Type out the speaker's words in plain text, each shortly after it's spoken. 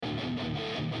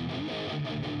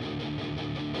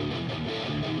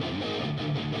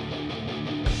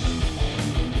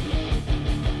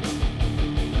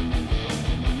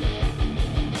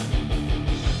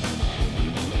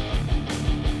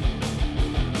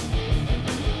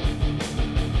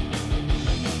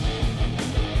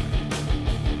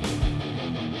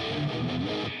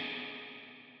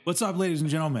What's up, ladies and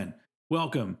gentlemen?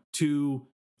 Welcome to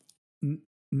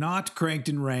Not Cranked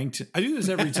and Ranked. I do this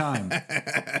every time.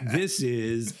 This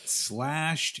is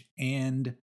Slashed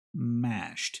and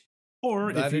Mashed.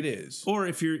 Or that if you, it is. Or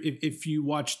if you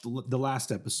watched the last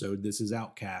episode, this is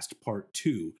Outcast Part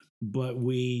 2. But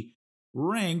we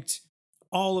ranked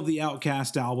all of the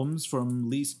Outcast albums from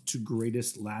least to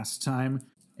greatest last time.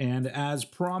 And as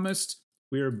promised,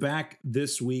 we are back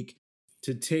this week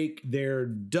to take their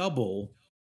double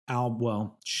album.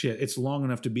 Well, shit, it's long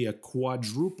enough to be a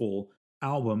quadruple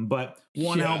album, but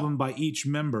one album by each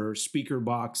member,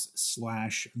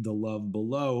 Speakerboxxx / The Love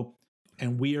Below.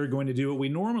 And we are going to do what we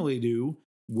normally do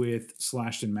with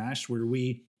Slashed and Mashed, where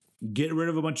we get rid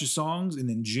of a bunch of songs and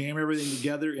then jam everything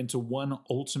together into one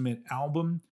ultimate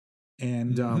album.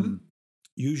 And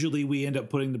usually we end up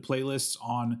putting the playlists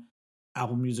on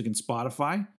Apple Music and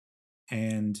Spotify.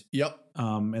 And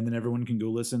and then everyone can go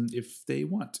listen if they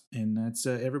want, and that's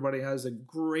everybody has a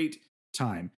great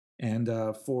time. And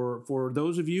for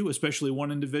those of you, especially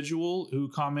one individual who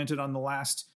commented on the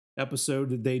last episode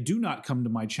that they do not come to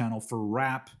my channel for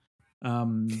rap,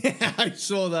 I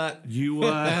saw that. You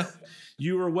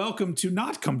are welcome to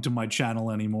not come to my channel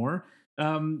anymore.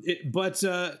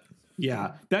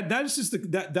 Yeah, that's just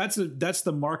that's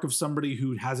the mark of somebody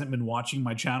who hasn't been watching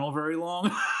my channel very long.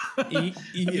 I'm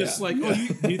just like, oh,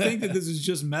 you think that this is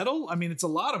just metal? I mean, it's a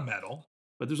lot of metal,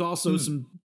 but there's also some,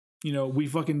 we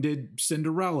fucking did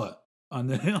Cinderella on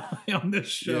this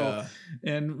show,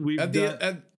 and we've at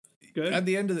the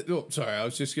end of the. Oh, sorry, I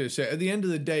was just gonna say, at the end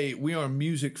of the day, we are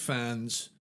music fans,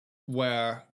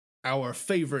 where our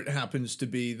favorite happens to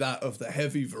be that of the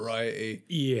heavy variety.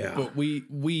 Yeah, but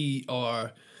we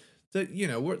are. That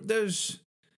there's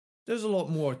a lot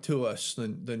more to us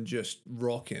than just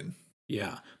rocking.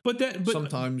 Yeah, but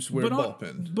sometimes we're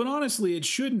bopping. But honestly, it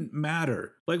shouldn't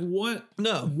matter. Like what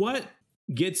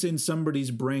gets in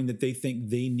somebody's brain that they think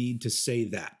they need to say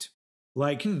that?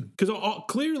 Like, because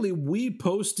clearly we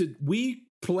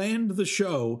planned the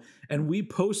show and we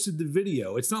posted the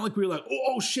video. It's not like we were like,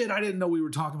 oh shit, I didn't know we were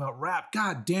talking about rap.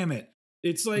 God damn it!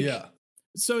 It's like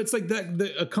So it's like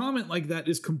that. A comment like that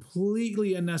is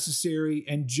completely unnecessary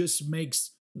and just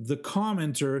makes the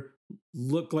commenter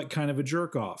look like kind of a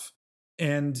jerk off.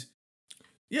 And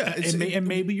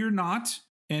maybe you're not.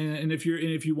 And if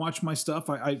you watch my stuff,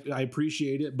 I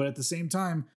appreciate it. But at the same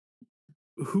time,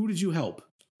 who did you help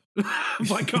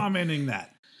by commenting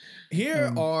that?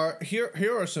 Here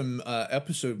are some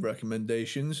episode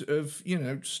recommendations of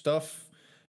stuff.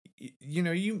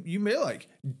 You may like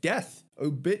Death,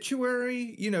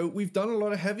 Obituary. We've done a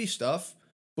lot of heavy stuff,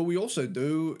 but we also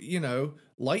do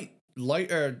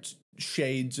lighter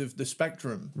shades of the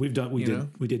spectrum. We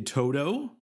did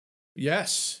Toto.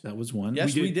 Yes, that was one.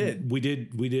 Yes, we did. We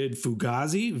did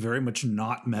Fugazi, very much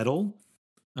not metal.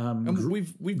 And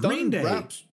we've Green done Day.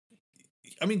 raps.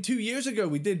 I mean, 2 years ago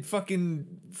we did fucking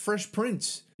Fresh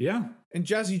Prince. Yeah. And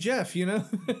Jazzy Jeff,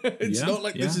 it's not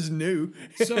like this is new.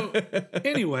 So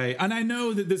anyway, and I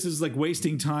know that this is like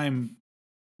wasting time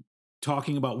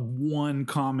talking about one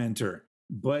commenter,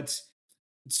 but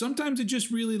sometimes it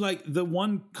just really like the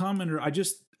one commenter,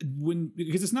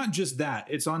 because it's not just that,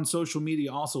 it's on social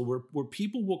media also where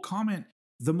people will comment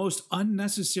the most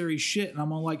unnecessary shit. And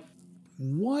I'm all like,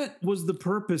 what was the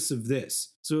purpose of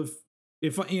this? So if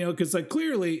because like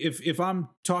clearly if I'm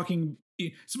talking,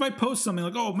 so if I post something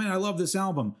like, oh man, I love this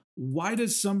album, why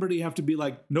does somebody have to be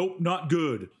like, nope, not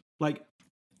good? Like,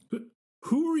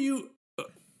 who are you?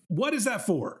 What is that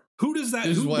for? Who does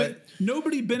that?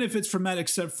 Nobody benefits from that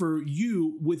except for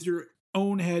you with your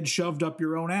own head shoved up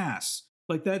your own ass.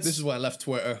 Like this is why I left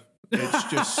Twitter. It's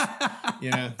just,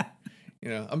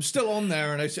 I'm still on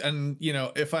there, and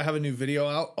if I have a new video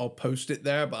out, I'll post it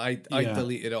there, but I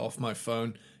deleted it off my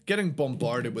phone. Getting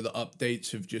bombarded with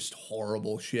updates of just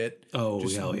horrible shit. Oh,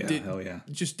 hell yeah.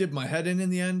 Just did my head in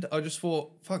the end. I just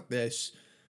thought, fuck this.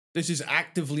 This is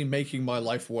actively making my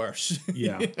life worse.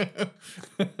 Yeah.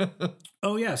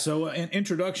 Oh, yeah. So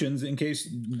introductions, in case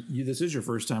this is your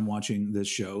first time watching this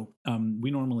show, we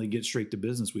normally get straight to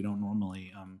business. We don't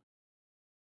normally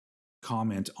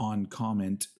comment on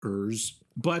commenters.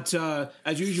 But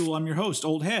as usual, I'm your host,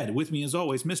 Old Head. With me, as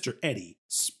always, Mr. Eddie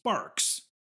Sparks.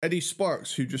 Eddie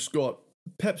Sparks, who just got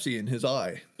Pepsi in his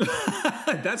eye.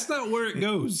 That's not where it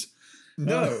goes.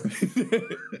 No.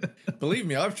 Believe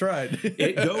me, I've tried.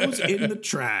 It goes in the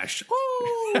trash.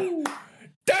 Ooh.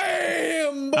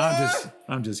 Damn, boy.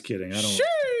 I'm just kidding.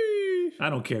 I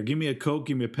don't care. Give me a Coke,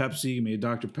 give me a Pepsi, give me a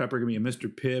Dr. Pepper, give me a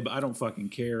Mr. Pibb. I don't fucking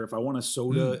care. If I want a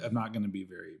soda, I'm not going to be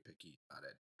very picky about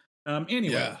it.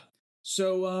 Anyway,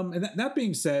 so and that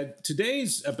being said,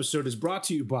 today's episode is brought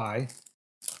to you by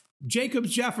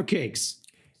Jacob's Jaffa Cakes.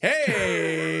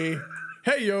 Hey,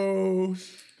 hey yo.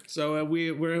 So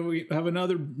we have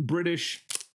another British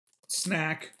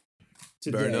snack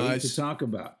today Very nice. to talk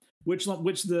about. Which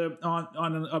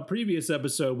on a previous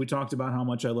episode we talked about how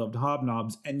much I loved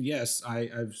hobnobs, and yes,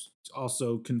 I've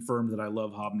also confirmed that I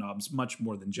love hobnobs much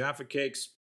more than Jaffa Cakes.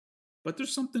 But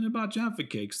there's something about Jaffa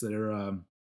Cakes that are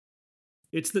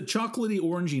it's the chocolatey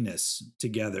oranginess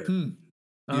together.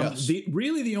 Yes.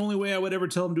 The only way I would ever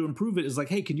tell them to improve it is like,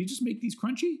 hey, can you just make these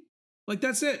crunchy? Like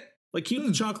that's it. Like keep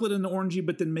the chocolate and the orangey,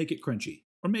 but then make it crunchy,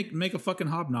 or make a fucking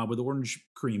hobnob with orange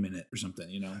cream in it or something.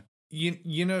 You know.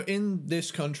 You know, in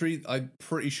this country, I'm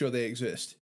pretty sure they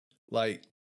exist. Like,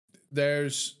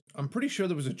 I'm pretty sure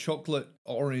there was a chocolate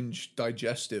orange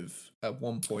digestive at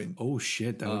one point. Oh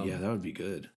shit! That would be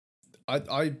good.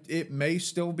 It may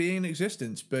still be in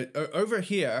existence, but over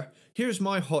here's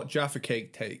my hot Jaffa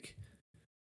Cake take.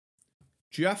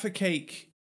 Jaffa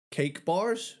Cake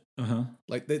bars,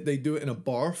 like they do it in a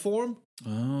bar form.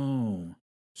 Oh.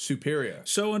 Superior.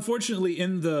 So unfortunately,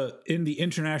 in the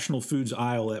international foods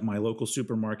aisle at my local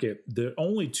supermarket, the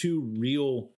only two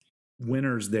real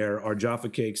winners there are Jaffa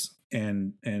Cakes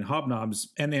and hobnobs,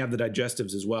 and they have the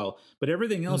digestives as well. But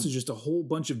everything else is just a whole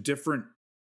bunch of different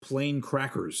plain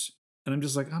crackers, and I'm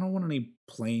just like, I don't want any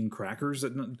plain crackers.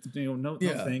 No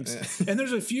thanks. And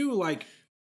there's a few like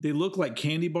they look like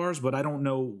candy bars, but I don't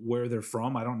know where they're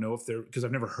from. I don't know if they're because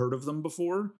I've never heard of them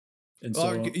before. And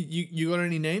so, you got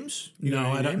any names?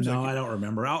 I don't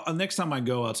remember. Next time I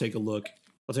go, I'll take a look.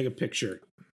 I'll take a picture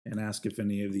and ask if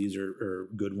any of these are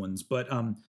good ones. But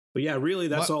yeah, really,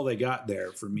 that's all they got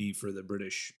there for me for the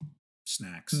British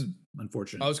snacks.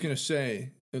 Unfortunately, I was gonna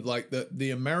say like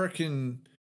the American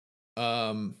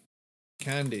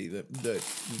candy that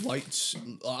lights.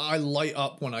 I light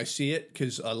up when I see it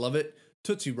because I love it.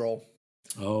 Tootsie Roll.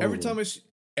 Oh, every time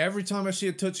I see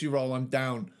a Tootsie Roll, I'm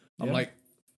down. I'm like.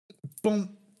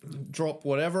 Boom, drop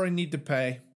whatever I need to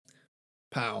pay.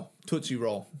 Pow, Tootsie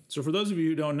Roll. So for those of you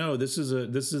who don't know, this is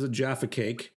a Jaffa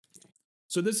Cake.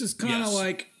 So this is kind of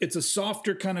like it's a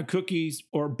softer kind of cookies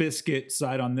or biscuit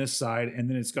side on this side, and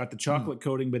then it's got the chocolate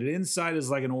coating, but inside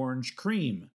is like an orange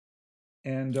cream.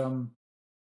 And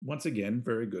once again,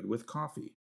 very good with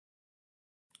coffee.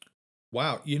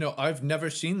 Wow, I've never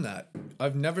seen that.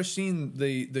 I've never seen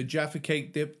the Jaffa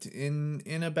Cake dipped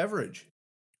in a beverage.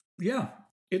 Yeah.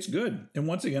 It's good, and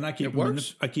once again, I keep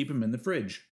them in the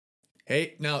fridge.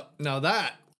 Hey, now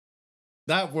that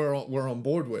we're on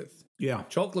board with. Yeah,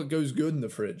 chocolate goes good in the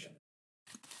fridge.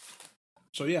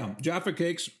 So yeah, Jaffa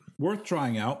Cakes worth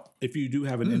trying out if you do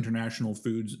have an international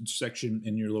foods section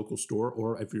in your local store,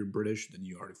 or if you're British, then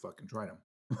you already fucking tried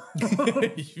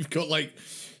them. You've got like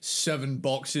 7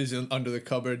 boxes under the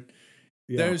cupboard.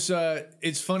 Yeah. There's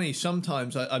it's funny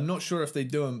sometimes. I'm not sure if they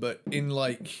do them, but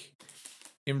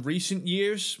in recent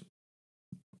years,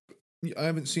 I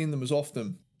haven't seen them as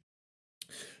often,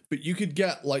 but you could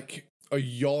get like a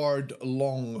yard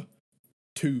long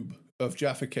tube of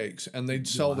Jaffa Cakes, and they'd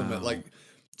sell them at like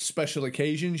special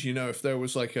occasions. If there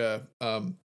was like a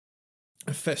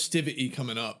festivity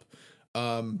coming up,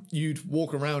 you'd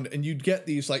walk around and you'd get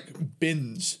these like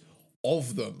bins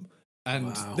of them,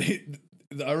 and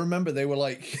I remember they were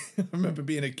like, I remember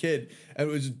being a kid, and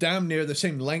it was damn near the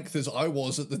same length as I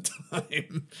was at the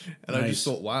time. And I just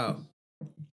thought, wow,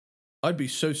 I'd be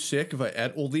so sick if I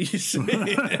ate all these.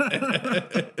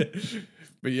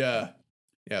 But yeah,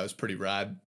 it was pretty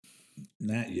rad.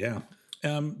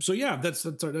 So yeah,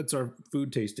 that's our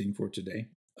food tasting for today.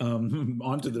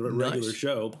 On to the regular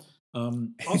show.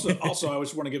 Also, I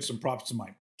just want to give some props to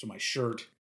my shirt,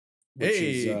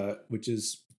 which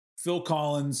is Phil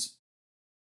Collins.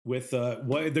 With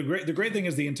the great thing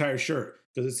is the entire shirt,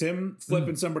 because it's him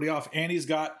flipping somebody off, and he's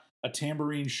got a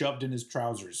tambourine shoved in his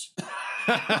trousers.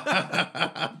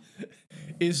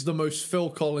 Is the most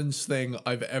Phil Collins thing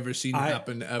I've ever seen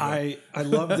happen ever. I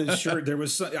love this shirt.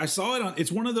 I saw it on.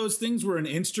 It's one of those things where an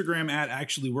Instagram ad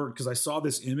actually worked, because I saw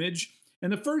this image,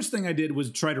 and the first thing I did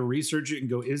was try to research it and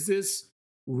go, is this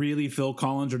really Phil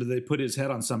Collins, or did they put his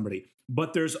head on somebody?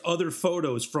 But there's other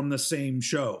photos from the same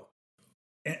show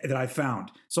that I found.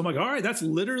 So I'm like, all right, that's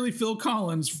literally Phil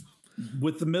Collins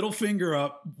with the middle finger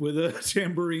up with a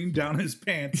tambourine down his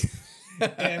pants.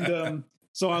 And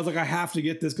so I was like, I have to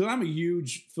get this, because I'm a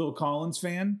huge Phil Collins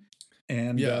fan.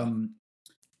 And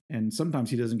and sometimes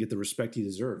he doesn't get the respect he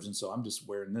deserves. And so I'm just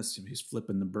wearing this, and he's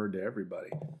flipping the bird to everybody.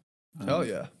 Hell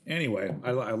yeah. Anyway,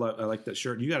 I like that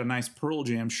shirt. You got a nice Pearl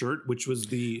Jam shirt, which was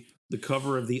the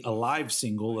cover of the Alive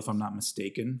single, if I'm not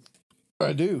mistaken.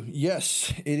 I do.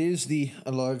 Yes, it is the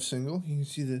Alive single. You can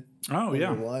see the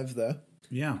Alive there.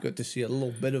 Yeah. Got to see a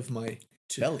little bit of my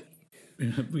belly.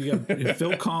 We got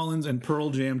Phil Collins and Pearl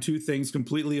Jam, two things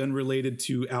completely unrelated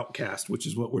to Outkast, which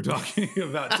is what we're talking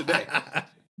about today.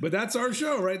 But that's our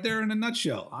show right there in a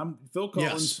nutshell. I'm Phil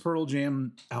Collins, Pearl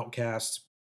Jam, Outkast,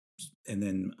 and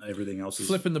then everything else is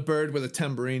flipping the bird with a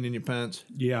tambourine in your pants.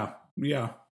 Yeah.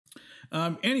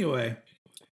 Anyway,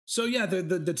 so yeah,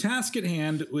 the task at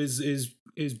hand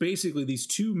is basically these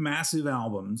two massive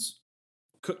albums,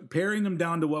 paring them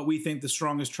down to what we think the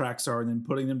strongest tracks are, and then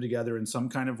putting them together in some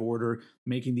kind of order,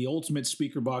 making the ultimate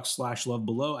speaker box / Love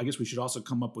Below. I guess we should also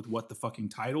come up with what the fucking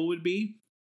title would be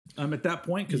at that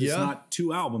point, because it's not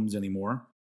two albums anymore.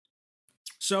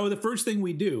 So the first thing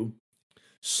we do,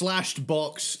 slashed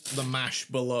box the mash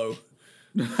below.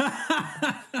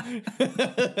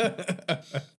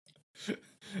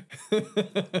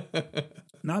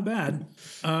 Not bad.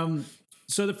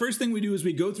 So the first thing we do is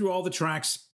we go through all the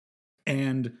tracks,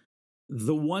 and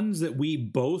the ones that we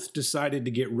both decided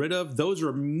to get rid of, those are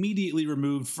immediately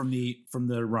removed from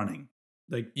the running.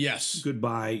 Like, yes,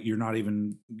 goodbye. You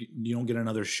don't get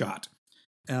another shot.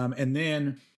 And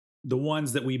then the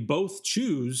ones that we both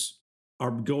choose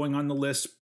are going on the list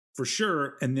for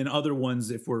sure. And then other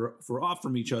ones, if we're off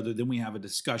from each other, then we have a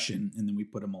discussion and then we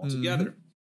put them all together.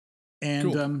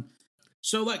 And cool.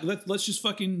 So let's just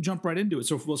fucking jump right into it.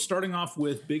 So we're starting off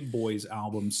with Big Boy's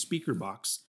album, Speaker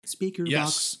Box.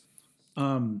 Box.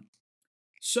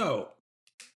 So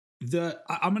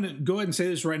I'm gonna go ahead and say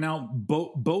this right now.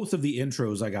 Both of the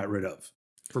intros I got rid of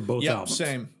for both albums.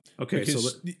 Same. Okay,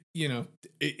 because, so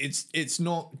it's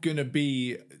not gonna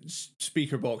be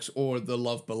Speaker Box or The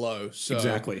Love Below. So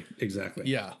exactly.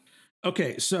 Yeah.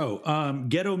 Okay, so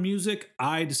Ghetto Music,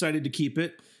 I decided to keep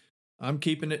it. I'm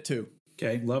keeping it too.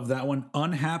 Okay, love that one.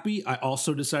 Unhappy, I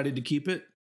also decided to keep it.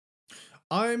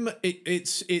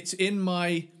 It's in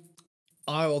my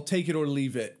I'll take it or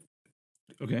leave it.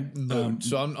 Okay.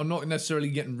 So I'm not necessarily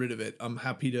getting rid of it. I'm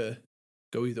happy to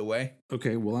go either way.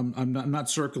 Okay. Well, I'm not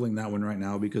circling that one right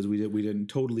now because we didn't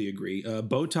totally agree.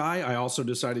 Bow Tie, I also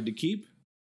decided to keep.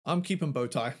 I'm keeping Bow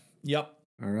Tie. Yep.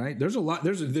 All right. There's a lot.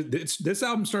 This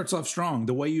album starts off strong.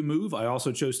 The Way You Move, I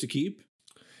also chose to keep.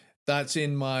 That's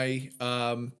in my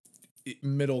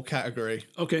middle category.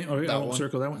 Okay. All right. I won't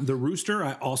circle that one. The Rooster,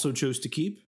 I also chose to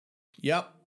keep.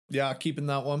 Yep. Yeah, keeping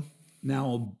that one.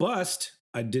 Now, Bust,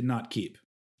 I did not keep.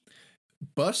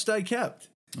 Bust, I kept.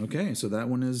 Okay, so that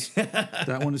one is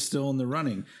still in the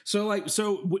running. So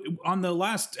on the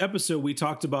last episode, we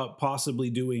talked about possibly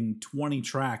doing 20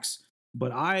 tracks,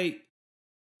 but I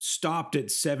stopped at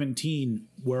 17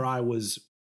 where I was.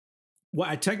 Well,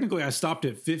 I stopped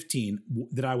at 15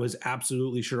 that I was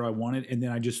absolutely sure I wanted, and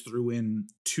then I just threw in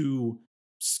 2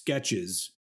 sketches,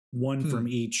 one from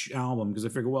each album, because I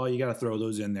figured, well, you got to throw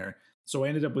those in there. So I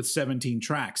ended up with 17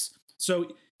 tracks.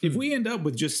 So if we end up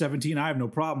with just 17, I have no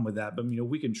problem with that. But,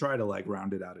 we can try to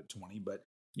round it out at 20. But,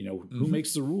 who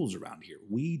makes the rules around here?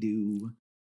 We do.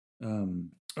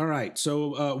 All right.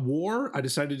 So War, I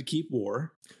decided to keep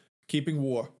War. Keeping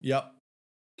War. Yep.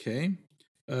 Okay.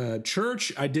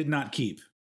 Church, I did not keep.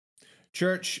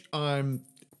 Church, I'm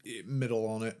middle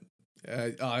on it.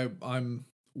 I'm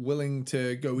willing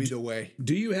to go either way.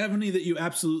 Do you have any that you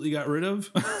absolutely got rid of?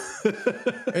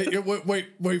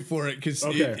 Wait for it, because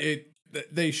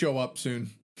they show up soon.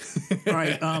 All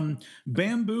right.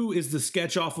 Bamboo is the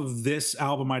sketch off of this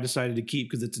album I decided to keep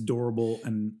because it's adorable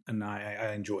and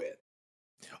I enjoy it.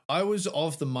 I was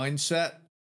of the mindset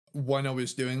when I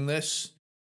was doing this,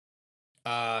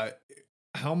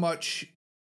 how much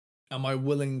am I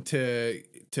willing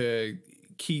to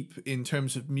keep in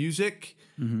terms of music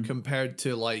compared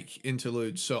to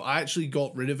interludes? So I actually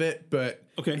got rid of it, but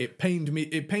it pained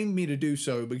me to do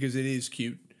so because it is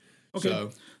cute. Okay.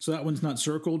 So that one's not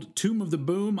circled. Tomb of the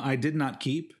Boom, I did not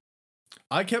keep.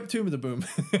 I kept Tomb of the Boom.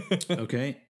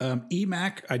 Okay.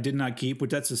 EMAC, I did not keep,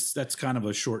 which that's kind of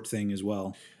a short thing as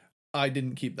well. I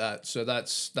didn't keep that, so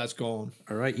that's gone.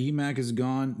 All right, EMAC is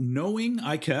gone. Knowing,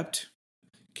 I kept.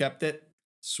 Kept it.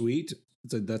 Sweet.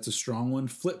 That's a strong one.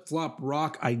 Flip Flop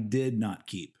Rock, I did not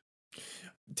keep.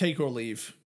 Take or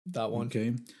leave, that one.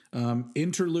 Okay.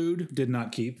 Interlude, did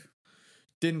not keep.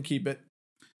 Didn't keep it.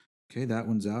 Okay, that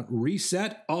one's out.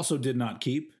 Reset, also did not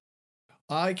keep.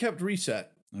 I kept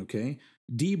Reset. Okay.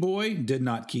 D-Boy, did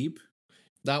not keep.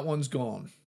 That one's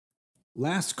gone.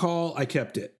 Last Call, I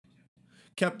kept it.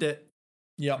 Kept it.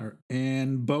 Yep.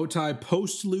 And Bowtie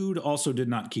Postlude also did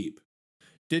not keep.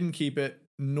 Didn't keep it,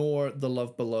 nor The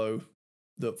Love Below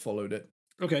that followed it.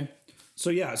 Okay.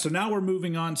 So now we're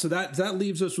moving on. So that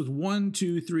leaves us with 1,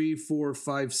 2, 3, 4,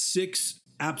 5, 6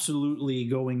 absolutely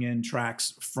going in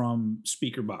tracks from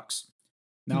Speaker Box.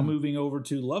 Now moving over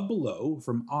to Love Below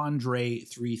from Andre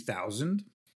 3000.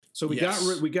 So we Yes.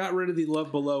 got rid of the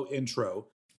Love Below intro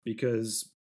because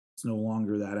it's no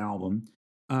longer that album.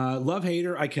 Love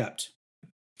Hater, I kept.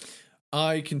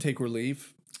 I Can Take or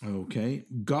Leave. Okay.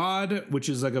 God, which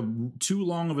is like too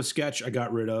long of a sketch, I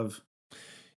got rid of.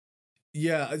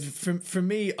 Yeah, for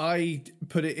me, I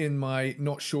put it in my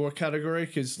not sure category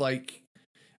because like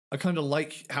I kind of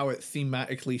like how it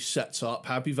thematically sets up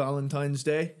Happy Valentine's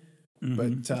Day,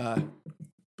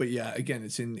 but yeah, again,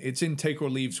 it's in Take or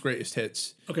Leave's greatest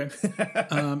hits. Okay.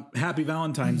 Happy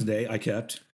Valentine's Day, I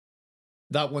kept.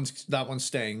 That one's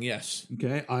staying. Yes.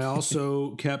 Okay. I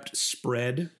also kept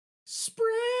Spread.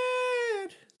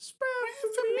 Spread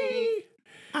for me.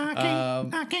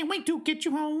 I can't wait to get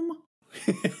you home.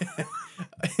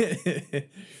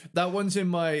 That one's in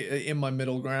my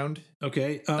middle ground.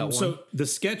 Okay. So the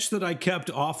sketch that I kept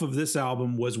off of this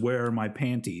album was Where Are My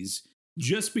Panties?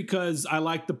 Just because I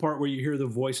like the part where you hear the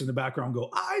voice in the background go,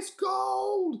 ice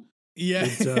cold. Yeah.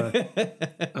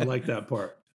 I like that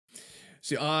part.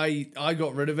 See, I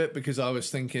got rid of it because I was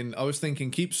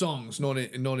thinking keep songs, not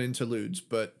interludes.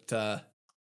 But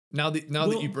now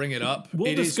that you bring it up,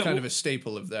 it is kind of a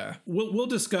staple of there. We'll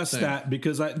discuss that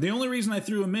because the only reason I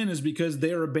threw them in is because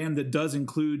they're a band that does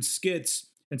include skits,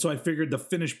 and so I figured the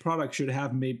finished product should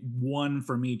have maybe one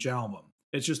from each album.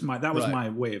 It's just my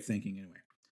way of thinking anyway.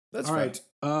 That's all right.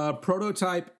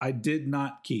 Prototype, I did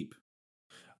not keep.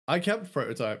 I kept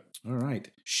Prototype. All right.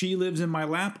 She Lives in My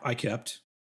Lap, I kept.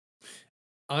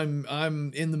 I'm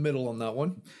in the middle on that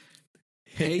one.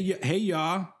 Hey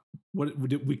ya, what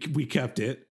we kept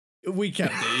it. We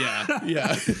kept it,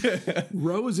 yeah.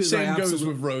 Roses. Same goes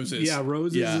with Roses. Yeah,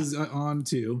 Roses is on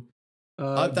too.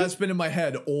 That's been in my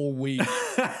head all week.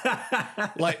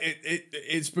 Like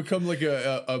it's become like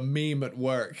a meme at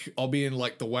work. I'll be in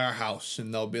like the warehouse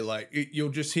and they'll be like,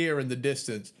 you'll just hear in the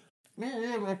distance.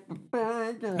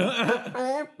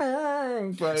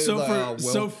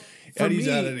 Eddie's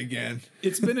at it again.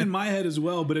 It's been in my head as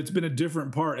well, but it's been a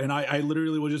different part, and I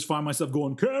literally will just find myself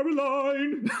going,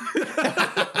 Caroline.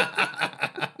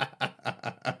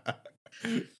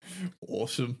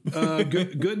 Awesome.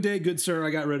 Good Day, Good Sir.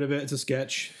 I got rid of it. It's a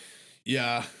sketch.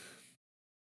 Yeah.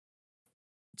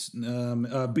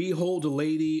 Behold a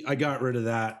Lady. I got rid of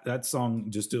that. That song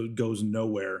just goes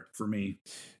nowhere for me.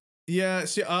 Yeah.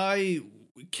 See, I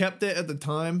kept it at the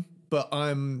time, but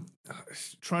I'm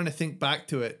trying to think back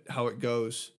to it, how it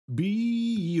goes.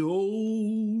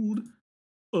 Behold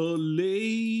a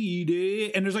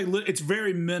lady. And there's like, it's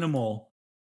very minimal.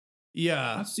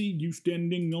 Yeah. I see you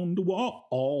standing on the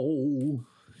wall.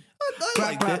 I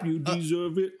like it. You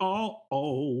deserve it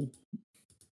all.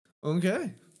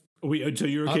 Okay. So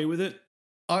you're okay with it?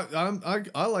 I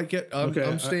like it.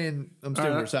 I'm staying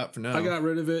where it's at for now. I got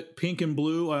rid of it. Pink and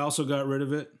Blue, I also got rid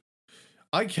of it.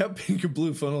 I kept Pink and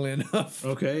Blue, funnily enough.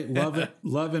 Okay.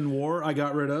 Love and War, I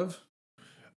got rid of.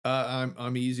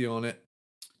 I'm easy on it.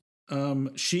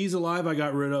 She's Alive, I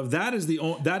got rid of. That is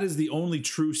the only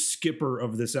true skipper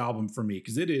of this album for me,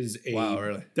 because it is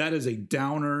really? That is a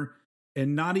downer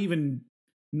and not even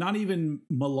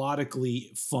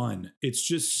melodically fun. It's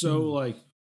just so like,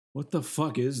 what the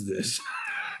fuck is this?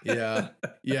 Yeah.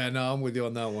 No, I'm with you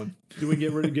on that one. Do we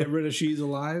get rid of She's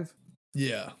Alive?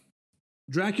 Yeah.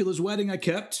 Dracula's Wedding, I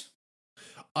kept.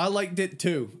 I liked it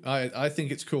too. I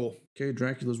think it's cool. Okay,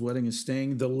 Dracula's Wedding is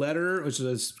staying. The Letter, which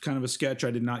is kind of a sketch,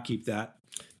 I did not keep that.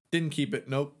 Didn't keep it.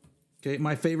 Nope. Okay,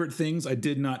 My Favorite Things, I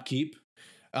did not keep.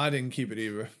 I didn't keep it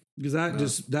either.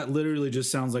 Because that literally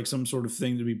just sounds like some sort of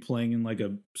thing to be playing in like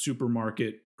a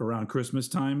supermarket around Christmas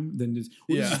time. Then this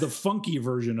is the funky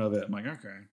version of it. I'm like,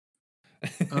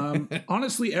 okay.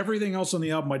 Honestly, everything else on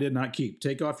the album I did not keep.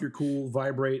 Take Off Your Cool,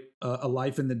 Vibrate, A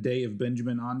Life in the Day of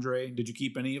Benjamin Andre. Did you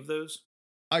keep any of those?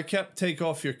 I kept Take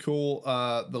Off Your Cool.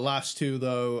 The last two,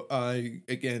 though, I,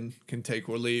 again, can take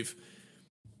or leave.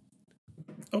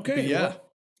 Okay. But yeah.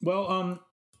 Well,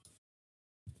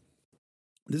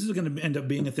 this is going to end up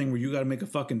being a thing where you got to make a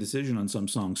fucking decision on some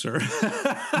song, sir. No.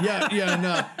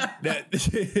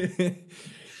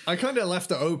 I kind of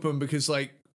left it open because,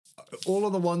 like, all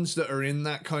of the ones that are in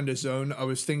that kind of zone, I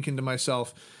was thinking to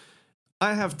myself,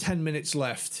 I have 10 minutes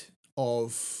left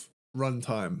of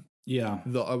runtime. Yeah.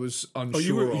 That I was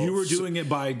unsure of. You were doing it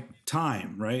by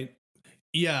time, right?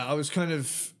 Yeah, I was kind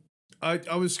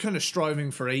of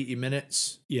striving for 80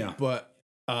 minutes. Yeah. But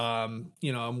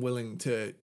I'm willing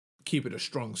to keep it a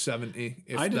strong 70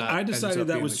 if I decided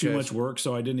that was too much work,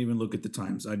 so I didn't even look at the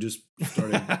times. I just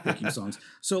started picking songs.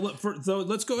 So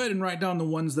let's go ahead and write down the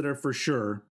ones that are for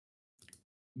sure.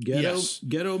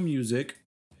 Ghetto Music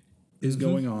is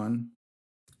going on.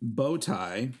 Bow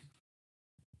Tie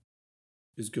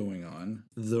is going on.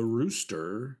 The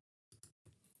Rooster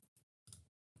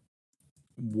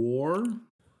War,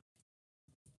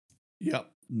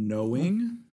 Yep.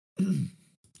 Knowing,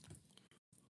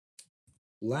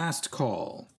 Last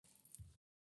Call.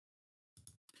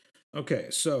 Okay,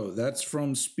 so that's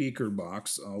from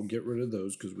Speakerbox. I'll get rid of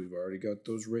those because we've already got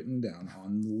those written down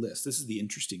on the list. This is the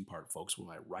interesting part, folks,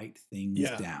 where I write things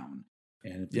down.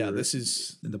 And if you're this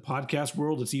is in the podcast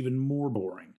world, it's even more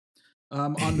boring.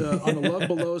 On the Love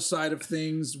Below side of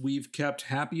things, we've kept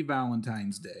Happy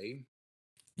Valentine's Day.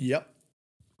 Yep.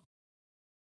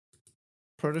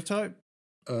 Prototype?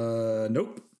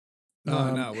 Nope.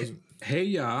 No, it wasn't. Hey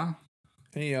Ya.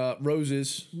 Hey,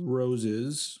 Roses.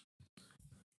 Roses.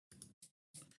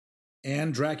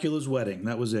 And Dracula's Wedding.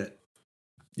 That was it.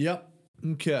 Yep.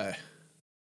 Okay.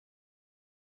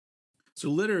 So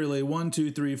literally 1,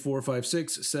 2, 3, 4, 5,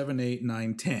 6, 7, 8,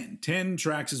 9, 10. 10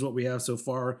 tracks is what we have so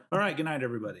far. All right, good night,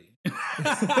 everybody.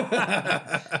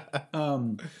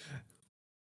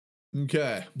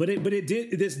 Okay. But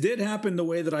this did happen the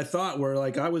way that I thought, where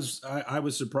like I was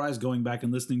surprised going back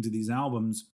and listening to these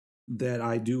albums that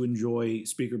I do enjoy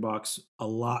Speakerbox a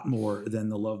lot more than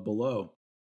the Love Below.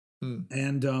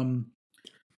 And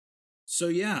so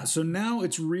now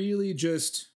it's really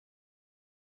just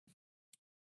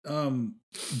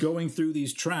going through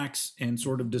these tracks and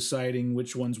sort of deciding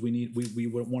which ones we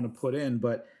would want to put in.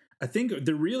 But I think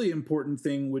the really important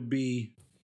thing would be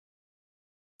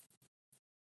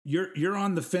you're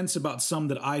on the fence about some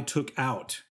that I took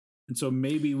out. And so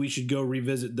maybe we should go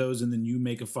revisit those and then you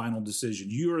make a final decision.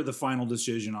 You are the final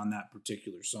decision on that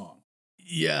particular song.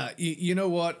 Yeah, you know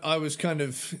what? That was kind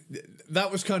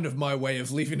of my way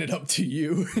of leaving it up to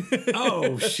you.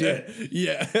 Oh, shit.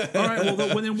 Yeah. All right, well,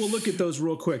 then we'll look at those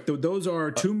real quick. Those are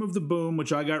Tomb of the Boom,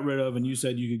 which I got rid of, and you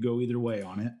said you could go either way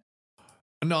on it.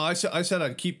 No, I said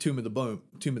I'd keep Tomb of the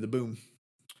Boom.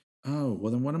 Oh,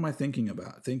 well, then what am I thinking of?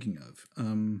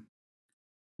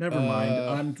 Never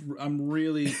mind. I'm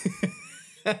really...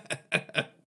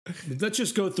 Let's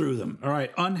just go through them. All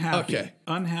right. Unhappy. Okay.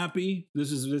 Unhappy.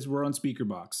 This we're on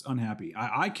Speakerbox. Unhappy.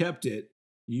 I kept it.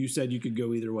 You said you could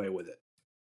go either way with it.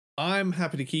 I'm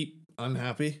happy to keep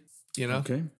Unhappy, you know?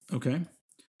 Okay.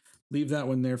 Leave that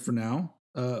one there for now.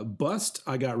 Bust,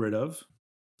 I got rid of.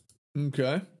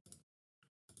 Okay.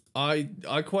 I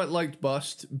quite liked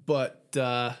Bust, but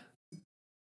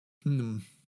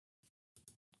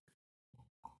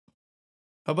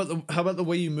How about the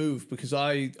way you move? Because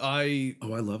I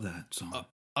love that song.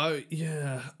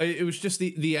 It was just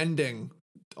the ending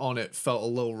on it felt a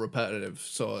little repetitive.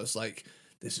 So it's like,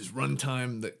 this is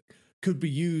runtime that could be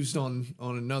used on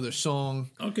another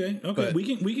song. Okay. But we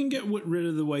can get rid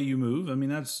of the way you move. I mean,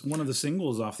 that's one of the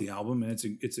singles off the album, and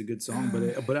it's a good song. But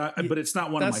it's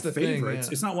not one of my favorites.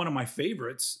 It's not one of my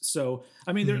favorites. So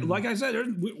I mean, like I said,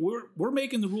 we're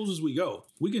making the rules as we go.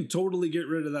 We can totally get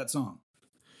rid of that song.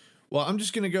 Well, I'm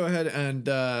just going to go ahead and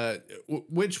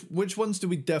which ones do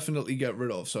we definitely get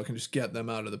rid of so I can just get them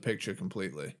out of the picture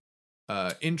completely?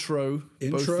 Intro,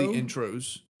 both the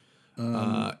intros.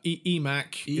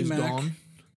 EMAC is gone.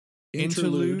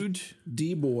 Interlude.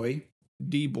 D-Boy.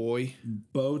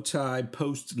 Bowtie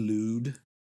Postlude.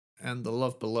 And the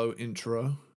Love Below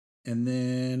intro. And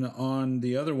then on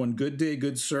the other one, Good Day,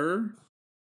 Good Sir.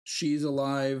 She's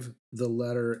Alive, The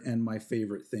Letter, and My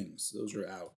Favorite Things. Those are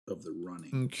out of the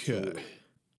running. Okay.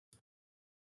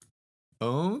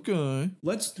 Okay.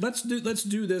 Let's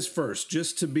do this first,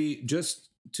 just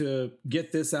to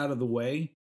get this out of the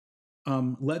way.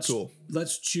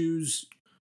 Let's choose.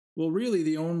 Well, really,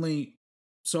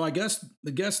 so I guess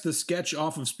the sketch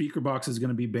off of Speakerbox is going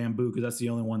to be Bamboo because that's the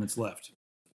only one that's left.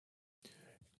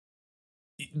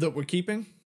 That we're keeping.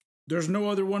 There's no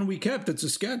other one we kept. It's a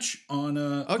sketch on.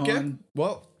 Okay.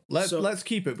 Well, let's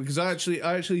keep it because I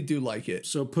actually do like it.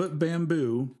 So put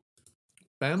Bamboo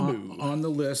on the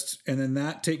list, and then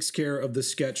that takes care of the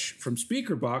sketch from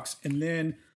Speakerbox. And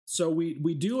then so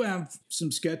we do have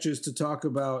some sketches to talk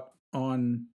about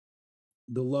on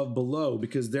the Love Below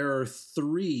because there are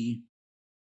 3,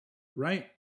 right?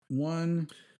 1,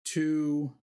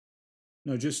 2,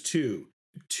 no, just 2.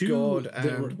 God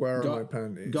and Where Are My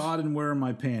Panties? God and Where Are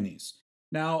My Panties?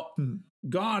 Now,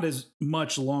 God is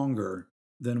much longer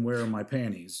than Where Are My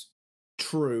Panties?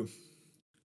 True.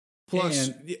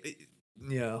 Plus,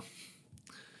 yeah.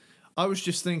 I was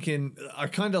just thinking, I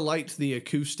kind of liked the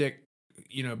acoustic,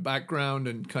 background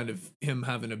and kind of him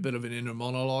having a bit of an inner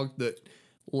monologue that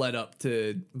led up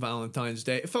to Valentine's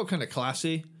Day. It felt kind of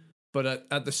classy, but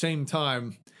at the same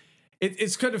time,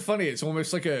 it's kind of funny. It's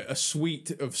almost like a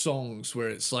suite of songs where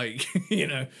it's like,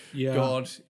 God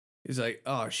is like,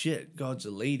 oh shit, God's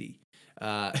a lady.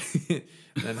 And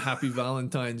Happy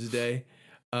Valentine's Day.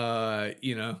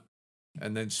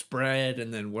 and then Spread,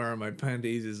 and then Where Are My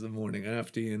Panties is the morning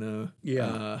after, you know.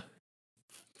 Yeah.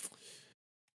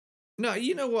 No,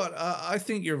 you know what? I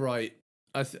think you're right.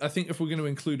 I think if we're going to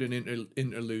include an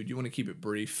interlude, you want to keep it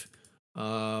brief.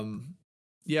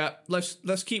 Yeah,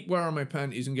 let's keep Where Are My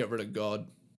Panties and get rid of God.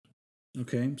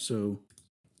 Okay, so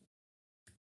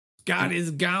God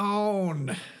is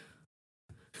gone.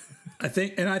 I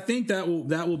think that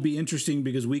will be interesting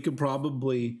because we could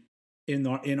probably in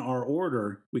our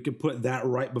order we could put that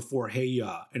right before Hey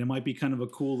Ya, and it might be kind of a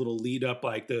cool little lead up,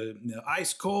 like the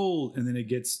ice cold, and then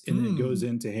it goes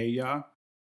into Hey Ya.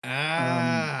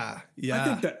 Yeah.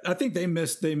 I think they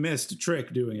missed a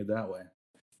trick doing it that way.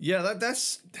 Yeah,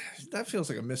 that feels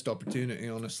like a missed opportunity,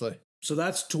 honestly. So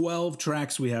that's 12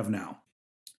 tracks we have now.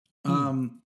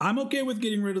 I'm okay with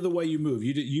getting rid of the Way You Move.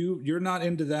 You're not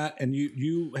into that, and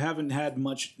you haven't had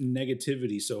much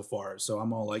negativity so far. So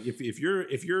I'm all like, if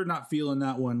you're not feeling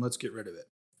that one, let's get rid of it.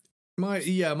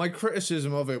 My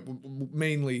criticism of it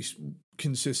mainly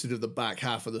consisted of the back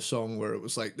half of the song, where it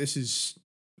was like, this is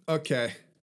okay.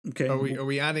 Okay, are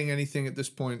we adding anything at this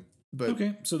point? But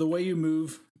okay, so the Way You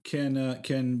Move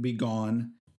can be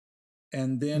gone,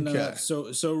 and then okay.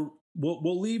 So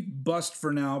we'll leave Bust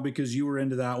for now because you were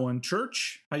into that one.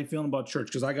 Church, how you feeling about Church?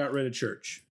 Because I got rid of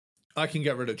Church. I can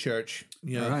get rid of Church.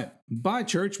 Yeah. All right, bye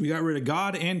Church. We got rid of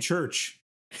God and Church.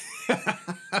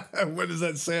 What does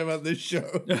that say about this show?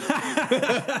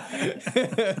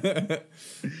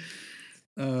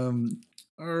 All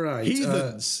right,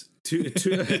 Heathens.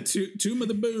 Tomb of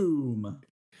the Boom.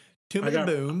 Tomb of the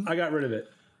Boom. I got rid of it.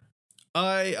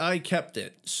 I kept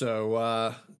it.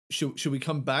 So should we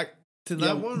come back to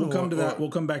that one? We'll come to that. We'll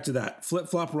come back to that. Flip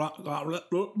flop rock. Flip flop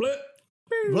rock.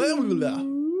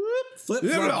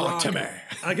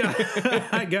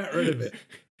 I got rid of it.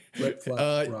 Flip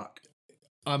flop rock.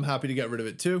 I'm happy to get rid of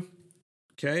it too.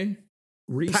 Okay.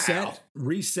 Reset. Pow.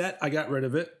 Reset. I got rid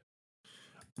of it.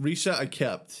 Reset. I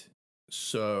kept.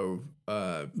 So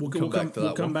we'll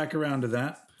come back around to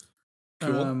that.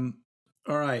 Cool.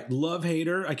 All right. Love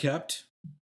Hater. I kept.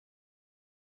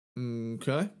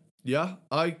 Okay. Yeah.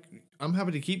 I'm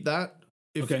happy to keep that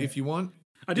if you want.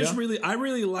 I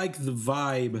really like the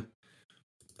vibe.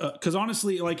 Because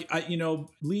honestly, like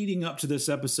leading up to this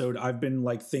episode, I've been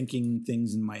like thinking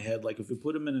things in my head. Like if we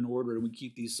put them in an order and we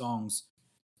keep these songs,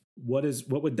 what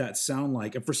would that sound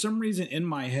like? And for some reason in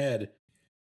my head,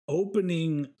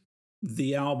 opening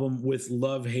the album with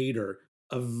Love Hater,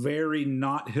 a very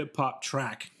not hip hop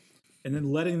track, and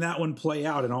then letting that one play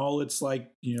out in all its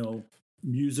like,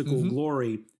 musical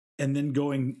glory, and then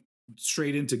going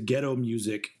straight into ghetto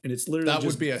music, and it's literally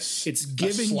would be it's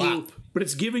giving you, but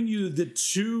it's giving you the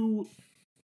two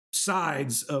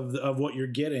sides of what you're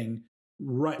getting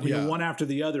right, one after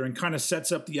the other, and kind of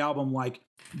sets up the album like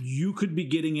you could be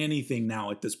getting anything now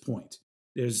at this point.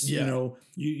 There's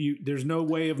there's no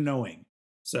way of knowing.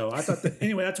 So I thought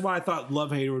anyway, that's why I thought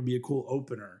Love Hater would be a cool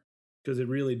opener, because it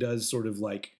really does sort of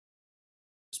like,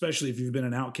 especially if you've been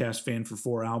an Outkast fan for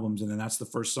 4 albums and then that's the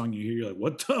first song you hear, you're like,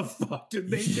 what the fuck did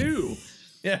they do?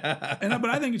 Yeah. But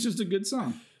I think it's just a good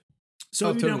song.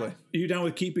 So totally. Are you down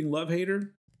with keeping Love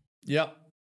Hater? Yep.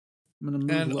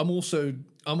 I'm also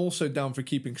down for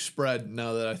keeping Spread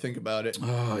now that I think about it.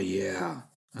 Oh yeah.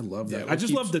 I love that. I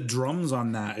just love the drums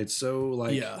on that. It's so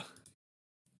like, yeah.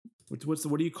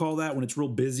 What do you call that when it's real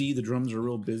busy? The drums are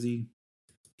real busy.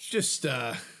 It's just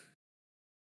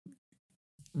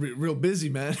real busy,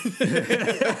 man.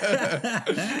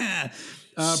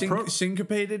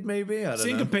 Syncopated, maybe. I don't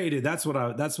syncopated. Know. That's what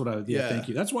I. Yeah. Thank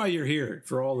you. That's why you're here,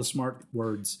 for all the smart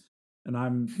words. And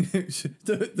I'm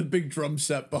the big drum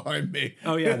set behind me.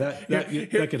 Oh yeah,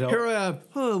 that could help. Here I am.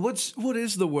 Oh, what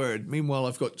is the word? Meanwhile,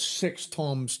 I've got 6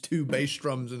 toms, 2 bass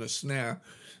drums, and a snare.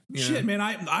 Shit, man,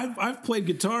 I've played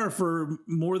guitar for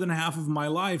more than half of my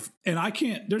life, and I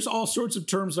can't. There's all sorts of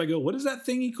terms. I go, what is that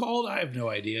thing he called? I have no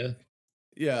idea.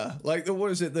 Yeah, like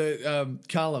what is it? The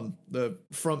Callum, the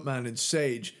frontman in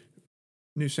Sage,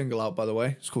 new single out, by the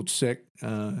way. It's called Sick.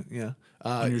 On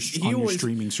your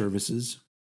streaming services.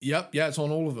 Yep, yeah, it's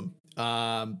on all of them.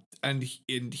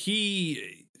 And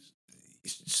he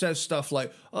says stuff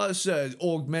like, "Oh, it's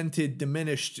augmented,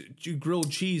 diminished grilled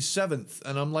cheese 7th,"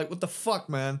 and I'm like, "What the fuck,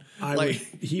 man?"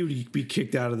 He would be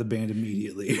kicked out of the band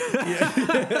immediately.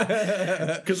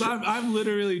 Because I'm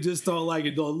literally just all like,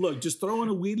 "Look, just throw in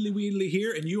a wheedly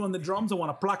here, and you on the drums. I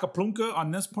want a plaka plunka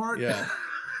on this part." Yeah,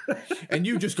 and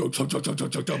you just go chug chug chug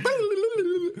chug chug chug.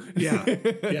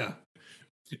 Yeah.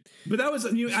 But that was,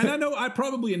 and I know I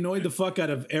probably annoyed the fuck out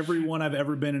of everyone I've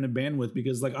ever been in a band with,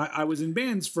 because like I was in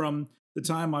bands from the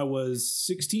time I was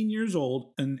 16 years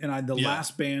old, and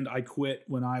last band I quit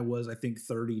when I was, I think,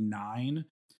 39.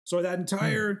 So that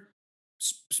entire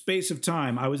space of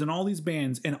time, I was in all these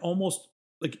bands, and almost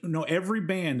every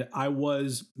band, I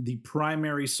was the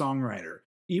primary songwriter.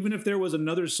 Even if there was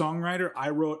another songwriter,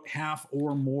 I wrote half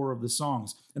or more of the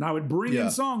songs, and I would bring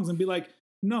in songs and be like,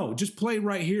 "No, just play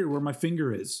right here where my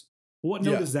finger is." What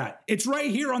note is that? It's right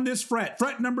here on this fret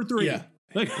number 3. Yeah.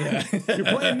 You're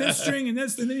playing this string and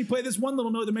this, and then you play this one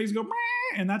little note that makes it go, "Meh,"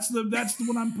 and that's the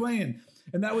one I'm playing.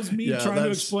 And that was me trying to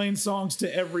explain songs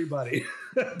to everybody.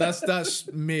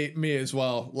 that's me as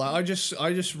well. Like I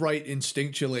just write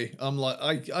instinctually. I'm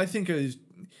like I think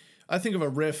of a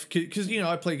riff because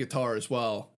I play guitar as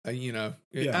well, and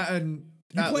and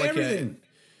you play everything.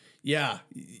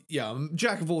 I'm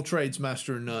jack of all trades,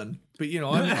 master of none. But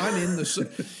I'm in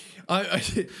the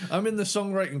I'm in the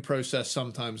songwriting process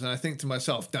sometimes, and I think to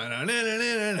myself,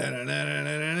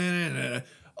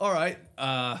 all right,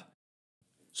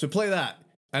 so play that,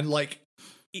 and like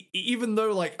even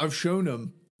though like I've shown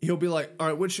him, he'll be like, all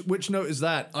right, which note is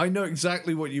that? I know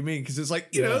exactly what you mean, because it's like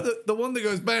you know the one that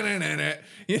goes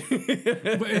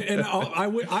and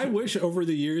I wish over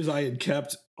the years I had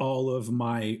kept all of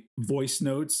my voice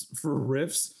notes for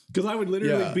riffs, because I would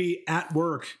literally be at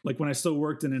work, like when I still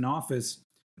worked in an office,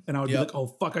 and I would be like, oh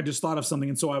fuck, I just thought of something,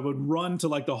 and so I would run to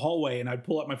like the hallway and I'd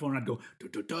pull up my phone and I'd go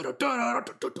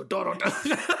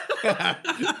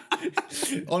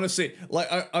honestly, like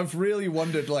I've really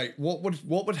wondered like what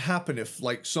would happen if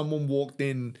like someone walked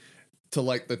in to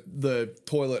like the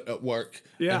toilet at work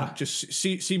and just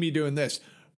see me doing this.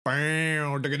 That's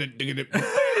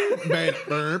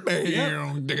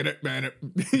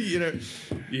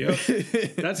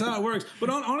how it works. But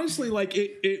honestly, like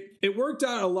it worked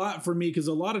out a lot for me, because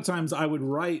a lot of times I would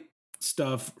write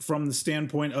stuff from the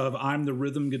standpoint of I'm the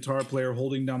rhythm guitar player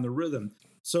holding down the rhythm.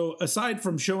 So aside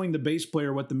from showing the bass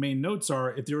player what the main notes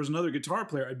are, if there was another guitar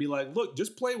player, I'd be like, look,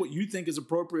 just play what you think is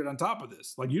appropriate on top of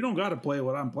this. Like, you don't got to play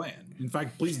what I'm playing. In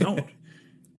fact, please don't.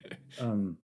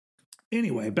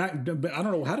 Anyway, back. I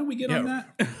don't know. How did we get on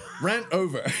that? Rant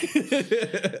over.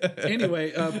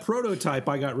 Anyway, Prototype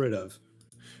I got rid of.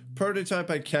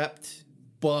 Prototype I kept,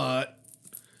 but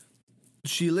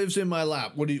She Lives in My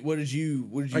Lap. What did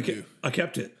you do? I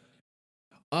kept it.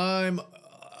 I'm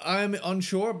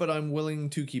unsure, but I'm willing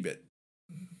to keep it.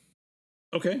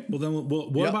 Okay, well then,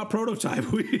 what about Prototype?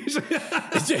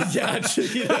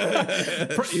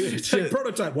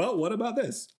 Prototype. Well, what about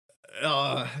this?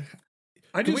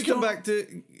 Can we come back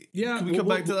to? Yeah, can we come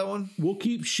back to that one? We'll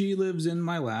keep She Lives in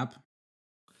My Lap.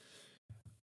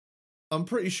 I'm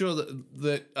pretty sure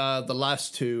that the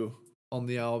last two on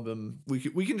the album, we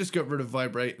can just get rid of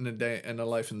Vibrate and a Day and A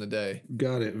Life in the Day.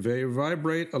 Got it.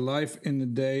 Vibrate, A Life in the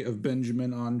Day of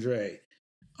Benjamin Andre.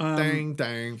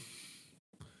 Dang.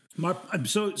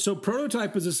 So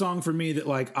Prototype is a song for me that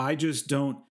like I just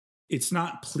don't. It's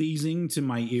not pleasing to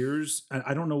my ears.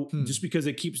 I don't know, just because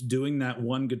it keeps doing that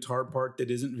one guitar part that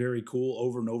isn't very cool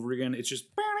over and over again. It's just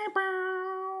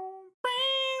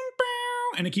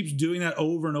and it keeps doing that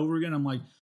over and over again. I'm like,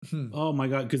 oh my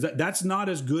God, because that's not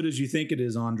as good as you think it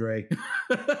is, Andre.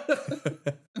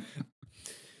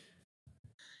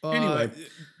 Anyway,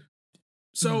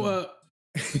 so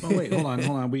oh wait, hold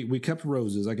on. We kept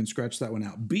Roses. I can scratch that one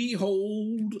out.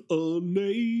 Behold a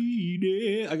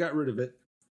Lady. I got rid of it.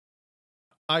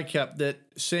 I kept it.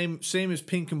 Same as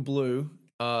Pink and Blue.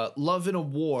 Love in a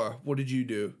War. What did you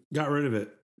do? Got rid of it.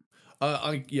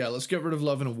 Let's get rid of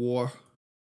Love in a War.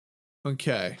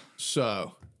 Okay,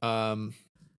 so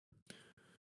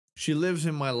She Lives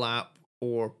in My Lap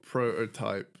or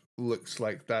Prototype looks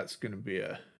like that's gonna be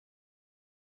a.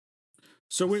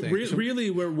 So here's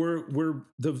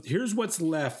what's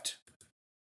left.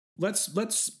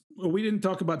 We didn't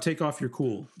talk about Take Off Your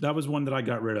Cool. That was one that I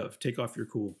got rid of. Take Off Your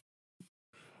Cool.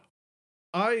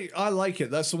 I like it.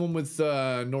 That's the one with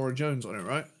Norah Jones on it,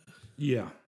 right? Yeah.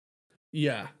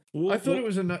 I thought it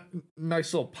was a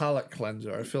nice little palate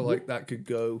cleanser. I feel like that could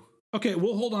go. Okay,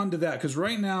 we'll hold on to that, because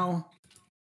right now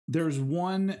there's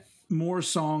one more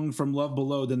song from Love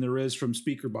Below than there is from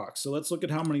Speakerbox. So let's look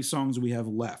at how many songs we have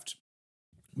left.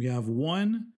 We have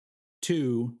 1,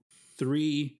 2,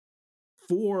 3,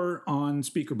 4 on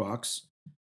Speakerbox.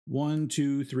 1,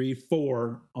 2, 3,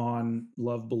 4 on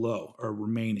Love Below are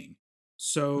remaining.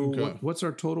 So what's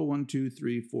our total? 1, 2,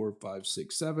 3, 4, 5,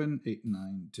 6, 7, 8,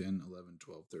 9, 10, 11,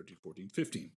 12, 13, 14,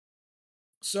 15.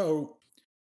 So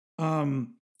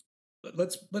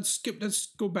let's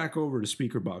go back over to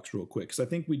Speakerbox real quick, because I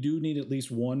think we do need at least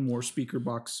one more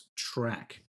Speakerbox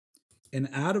track. And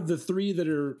out of the 4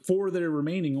 that are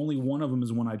remaining, only one of them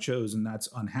is one I chose, and that's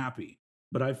Unhappy.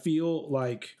 But I feel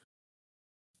like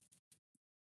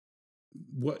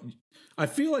what I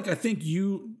feel like I think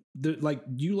you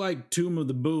like Tomb of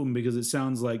the Boom because it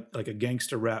sounds like a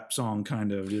gangster rap song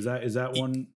kind of. Is that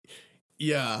one?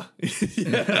 Yeah.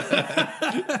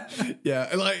 Yeah.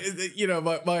 Like, you know,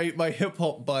 my hip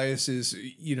hop biases,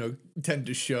 you know, tend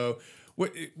to show.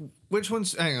 Which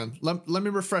ones? Hang on. Let me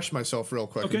refresh myself real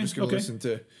quick. Okay, I'm just going to okay. listen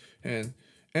to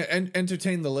and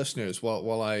entertain the listeners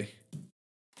while I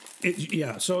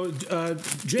So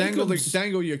Jacob's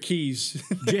dangle your keys.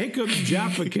 Jacob's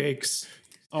Jaffa Cakes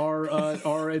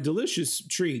are a delicious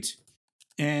treat,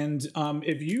 and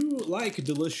if you like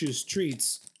delicious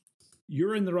treats,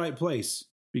 you're in the right place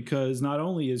because not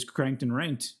only is Cranked and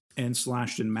Ranked and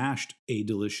Slashed and Mashed a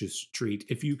delicious treat,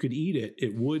 if you could eat it,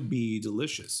 it would be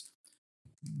delicious.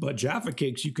 But Jaffa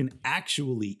Cakes, you can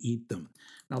actually eat them.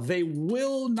 Now, they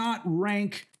will not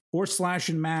rank or slash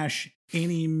and mash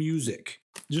any music.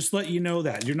 Just let you know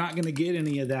that. You're not going to get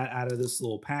any of that out of this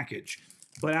little package.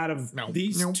 But out of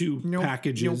these two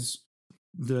packages,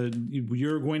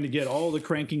 you're going to get all the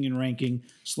cranking and ranking,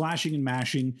 slashing and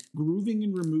mashing, grooving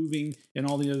and removing, and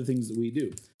all the other things that we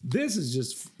do. This is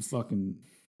just fucking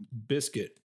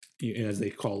biscuit, as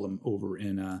they call them over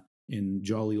in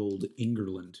jolly old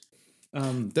England.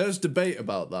 There's debate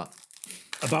about that.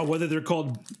 About whether they're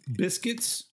called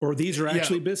biscuits or these are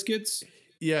actually biscuits.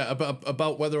 Yeah,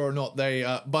 about whether or not they.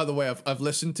 By the way, I've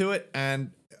listened to it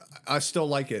and I still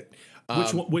like it.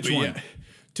 Which one? Yeah.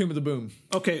 Tomb of the Boom.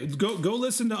 Okay, go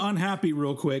listen to Unhappy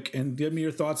real quick and give me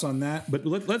your thoughts on that. But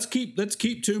let's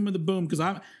keep Tomb of the Boom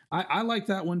because I like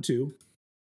that one too.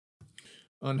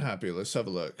 Unhappy. Let's have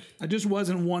a look. I just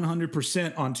wasn't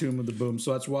 100% on Tomb of the Boom,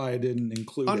 so that's why I didn't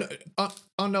include it.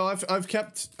 Oh no, I've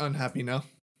kept Unhappy now.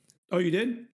 Oh, you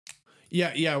did?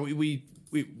 Yeah. We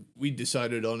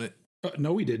decided on it.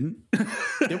 No, we didn't.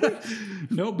 Did we?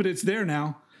 No, but it's there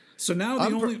now. So now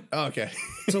okay.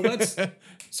 So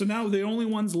now the only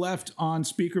ones left on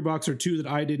Speakerbox are two that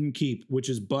I didn't keep, which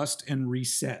is Bust and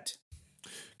Reset.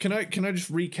 Can I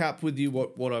just recap with you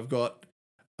what I've got?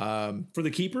 For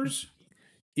the keepers?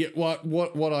 Yeah,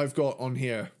 what I've got on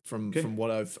here from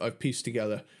what I've pieced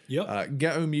together. Yep.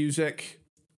 Ghetto Music,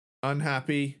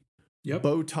 Unhappy, Yep.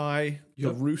 Bow Tie,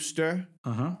 Yep. The Rooster,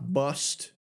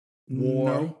 Bust,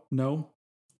 War. No.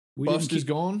 Bust is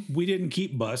gone? We didn't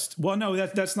keep Bust. Well, no,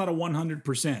 that's not a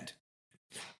 100%.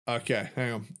 Okay,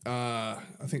 hang on.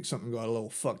 I think something got a little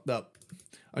fucked up.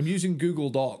 I'm using Google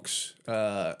Docs.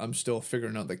 I'm still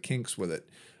figuring out the kinks with it.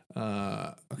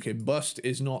 Okay, Bust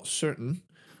is not certain.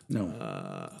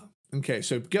 No. Okay,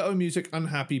 so Ghetto Music,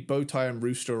 Unhappy, Bow Tie, and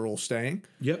Rooster are all staying.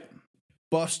 Yep.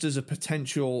 Bust is a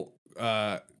potential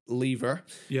lever.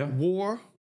 Yeah. War,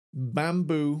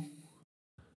 Bamboo,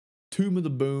 Tomb of the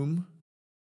Boom.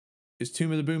 Is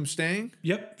Tomb of the Boom staying?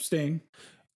 Yep, staying.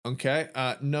 Okay.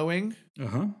 Knowing.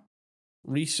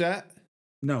 Reset.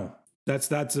 No.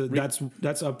 That's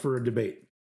up for a debate.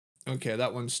 Okay,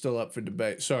 that one's still up for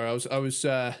debate. Sorry, I was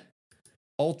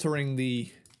altering the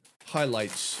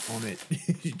highlights on it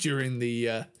during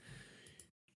the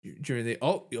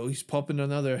oh he's popping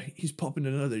another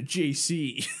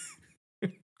JC.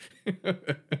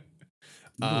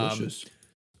 Delicious.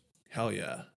 Hell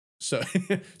yeah. So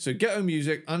Ghetto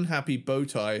Music, Unhappy, Bow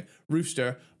Tie,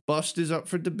 Rooster, Bust is up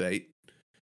for debate.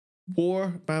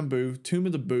 War, Bamboo, Tomb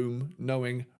of the Boom,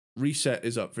 Knowing, Reset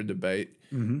is up for debate.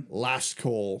 Last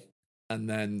Call, and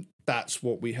then that's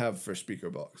what we have for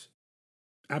Speakerbox.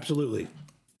 Absolutely.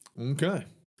 Okay.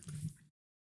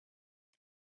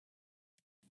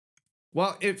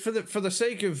 Well, for the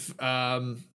sake of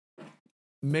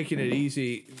making it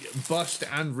easy, Bust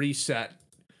and Reset,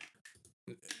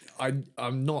 I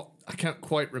can't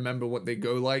quite remember what they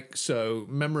go like, so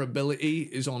memorability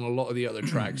is on a lot of the other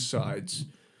tracks' sides.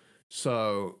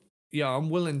 So yeah, I'm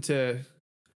willing to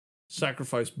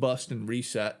sacrifice Bust and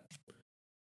Reset.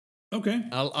 Okay.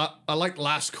 I like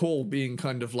Last Call being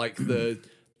kind of like the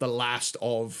last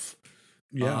of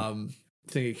thing,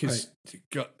 because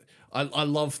I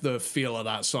love the feel of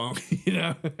that song, you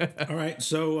know. All right,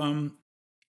 so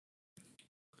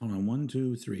hold on. 1,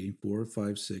 2, 3, 4,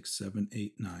 5, 6, 7,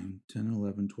 8, 9, 10,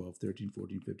 11, 12, 13,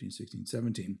 14, 15, 16,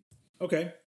 17.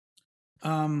 Okay.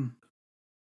 I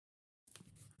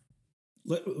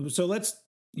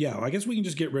guess we can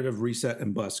just get rid of Reset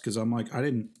and Bust because I'm like, I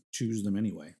didn't choose them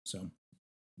anyway. So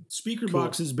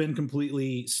Speakerbox has been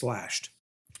completely slashed.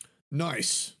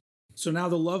 Nice. So now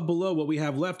the Love Below, what we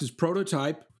have left is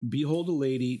Prototype, Behold a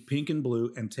Lady, Pink and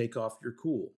Blue, and Take Off Your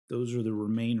Cool. Those are the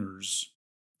remainers.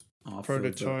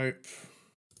 Prototype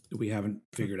that we haven't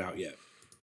figured out yet.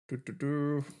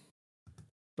 Behold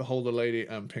a Lady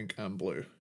and Pink and Blue.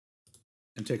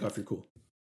 And Take Off Your Cool.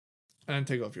 And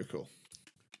Take Off Your Cool.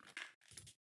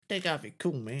 Take off your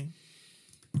cool, man.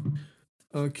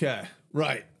 Okay,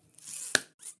 right.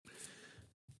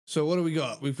 So what do we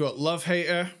got? We've got Love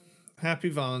Hater, Happy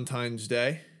Valentine's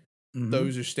Day. Mhm.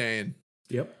 Those are staying.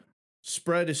 Yep.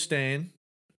 Spread is staying,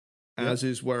 as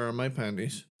is Where Are My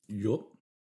Panties. Yup.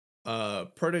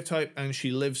 Prototype and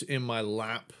She Lives in My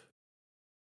Lap.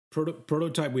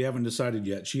 Prototype we haven't decided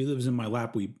yet. She Lives in My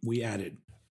Lap we added.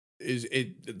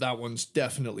 That one's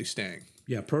definitely staying.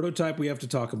 Yeah, Prototype we have to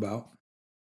talk about.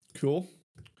 Cool.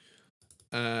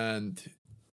 And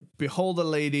Behold a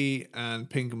Lady and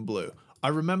Pink and Blue. I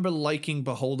remember liking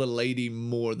Behold a Lady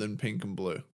more than Pink and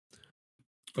Blue.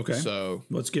 Okay. So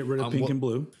let's get rid of Pink and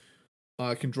Blue.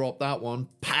 I can drop that one.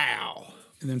 Pow.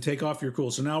 And then Take Off Your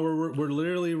Cool. So now we're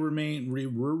literally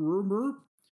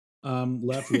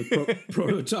left with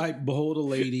Prototype, Behold a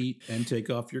Lady, and Take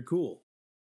Off Your Cool.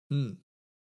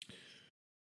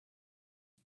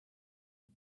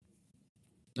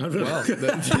 Well,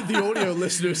 the audio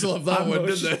listeners love that one,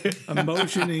 didn't they? I'm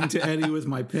motioning to Eddie with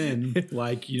my pen,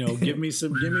 like, give me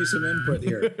some input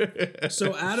here.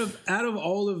 So out of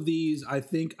all of these, I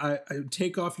think I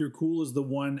Take Off Your Cool is the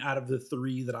one out of the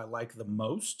three that I like the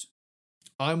most.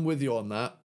 I'm with you on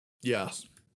that. Yes.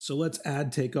 So let's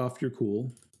add Take Off Your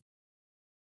Cool.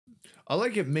 I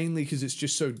like it mainly because it's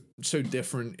just so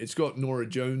different. It's got Norah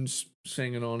Jones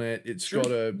singing on it. It's got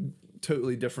a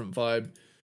totally different vibe.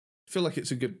 I feel like it's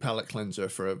a good palate cleanser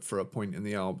for a point in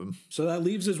the album. So that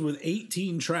leaves us with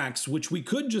 18 tracks, which we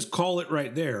could just call it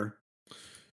right there,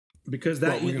 because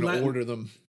that we're going to order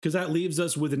them. Because that leaves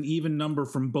us with an even number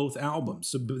from both albums.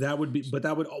 So that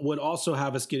would also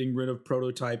have us getting rid of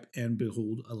Prototype and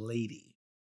Behold a Lady.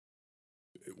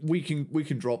 We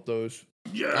can drop those.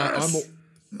 Yes.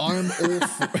 I'm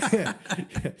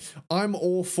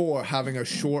all for having a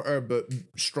shorter but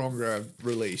stronger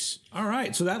release. All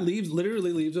right, so that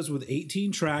literally leaves us with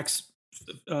 18 tracks,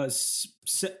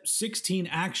 16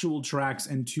 actual tracks,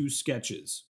 and 2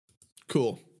 sketches.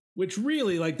 Cool. Which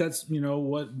really, that's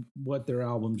what their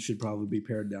album should probably be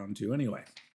pared down to anyway.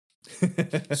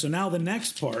 So now the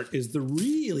next part is the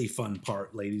really fun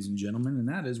part, ladies and gentlemen, and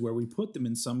that is where we put them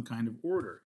in some kind of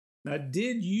order. Now,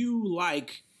 did you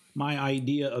like my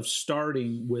idea of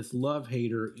starting with Love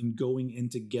Hater and going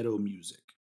into Ghetto Music?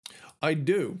 I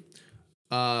do.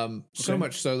 So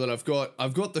much so that I've got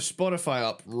the Spotify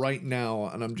up right now,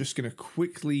 and I'm just going to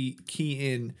quickly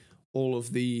key in all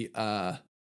of the I'm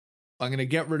going to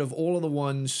get rid of all of the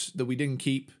ones that we didn't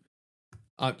keep.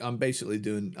 I'm basically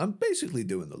doing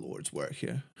the Lord's work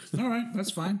here. All right,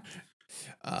 that's fine.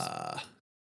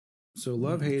 So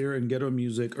Love Hater and Ghetto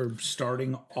Music are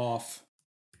starting off.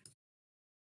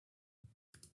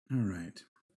 All right.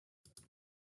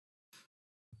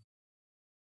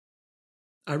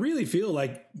 I really feel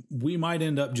like we might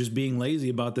end up just being lazy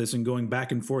about this and going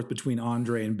back and forth between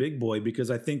Andre and Big Boy, because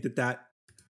I think that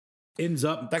ends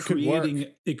up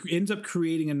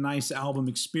creating a nice album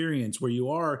experience where you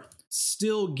are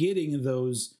still getting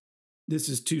those. This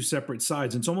is 2 separate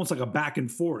sides. And it's almost like a back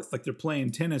and forth, like they're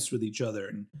playing tennis with each other.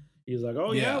 And he's like,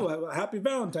 "Oh yeah, well, Happy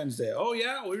Valentine's Day. Oh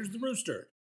yeah, where's the rooster?"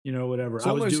 Whatever.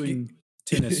 I was doing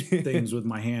tennis things with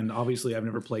my hand. Obviously, I've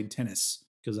never played tennis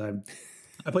because I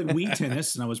played Wii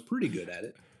tennis and I was pretty good at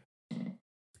it.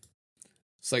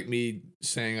 It's like me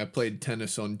saying I played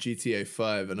tennis on GTA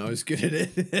 5 and I was good at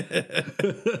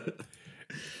it.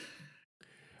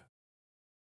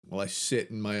 While I sit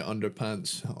in my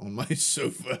underpants on my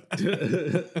sofa.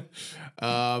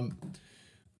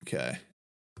 Okay.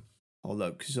 Hold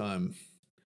up, because I'm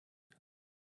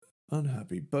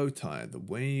unhappy. Bow tie. The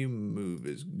way you move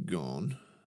is gone.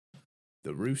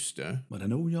 The rooster. But I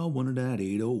know y'all wanted that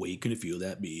 808. Can you feel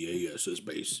that BASS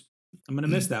bass? I'm going to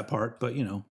miss that part, but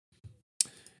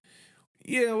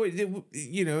Yeah, in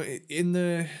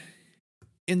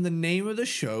the name of the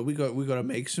show, we got to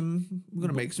make some. We're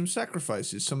gonna make some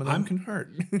sacrifices. Some of them can hurt.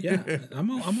 Yeah,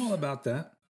 I'm all about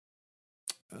that.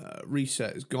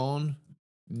 Reset is gone.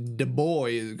 The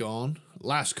boy is gone.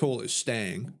 Last call is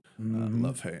staying.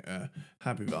 Love Hater.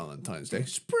 Happy Valentine's Day.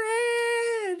 Spread.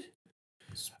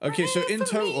 Okay, so in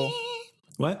total,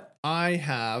 what? I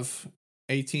have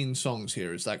 18 songs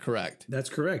here. Is that correct? That's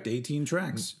correct. 18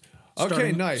 tracks.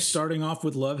 Nice. Starting off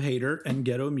with Love Hater and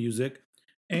Ghetto Music.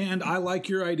 And I like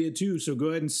your idea too, so go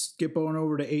ahead and skip on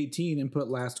over to 18 and put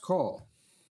Last Call.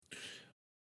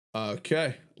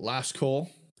 Okay, Last Call.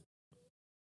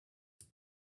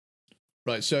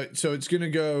 Right, so it's gonna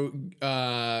go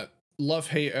Love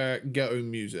Hater, Ghetto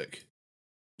Music.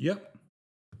 Yep.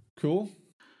 Cool.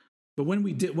 But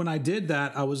when I did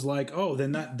that, I was like, oh,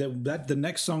 then that the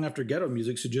next song after Ghetto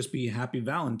Music should just be Happy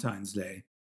Valentine's Day.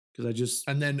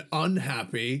 And then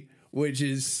Unhappy, which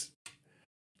is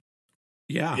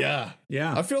Yeah.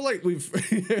 Yeah. I feel like we've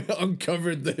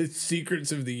uncovered the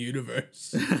secrets of the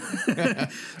universe.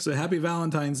 So Happy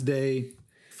Valentine's Day,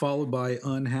 followed by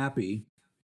Unhappy.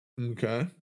 Okay.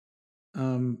 I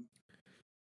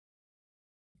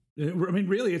mean,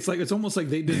 really, it's almost like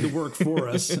they did the work for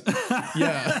us.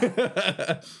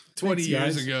 Yeah. 20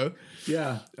 years ago.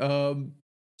 Yeah.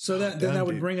 So that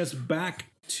would bring us back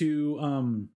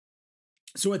to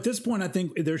so at this point I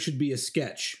think there should be a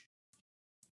sketch.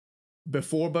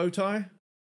 Before Bowtie?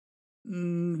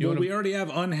 Well, we already have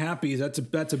Unhappy. That's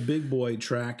a big boy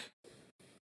track.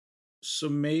 So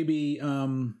maybe you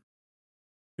want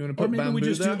to put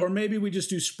maybe we just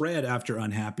do Spread after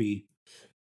Unhappy.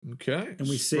 Okay. And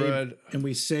we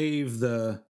save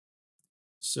the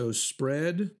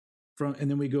Spread from, and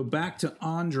then we go back to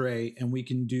Andre and we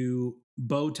can do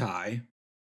Bowtie.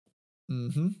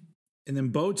 Mm-hmm. And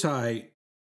then Bowtie,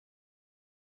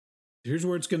 here's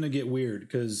where it's going to get weird,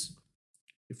 because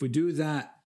if we do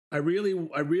that, I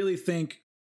really think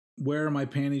Where Are My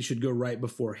Panties should go right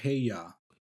before Hey Ya.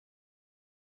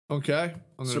 Okay.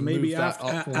 So maybe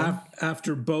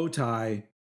after Bowtie,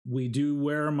 we do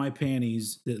Where Are My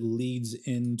Panties that leads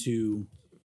into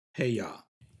Hey Ya.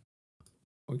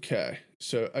 Okay.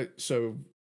 So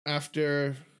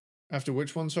after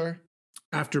which one, sir?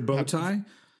 After Bowtie.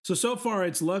 So far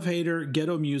it's Love Hater,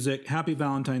 Ghetto Music, Happy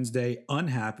Valentine's Day,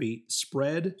 Unhappy,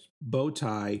 Spread,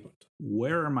 Bowtie,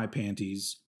 Where Are My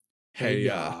Panties, Hey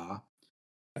Ya.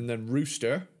 And then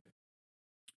Rooster.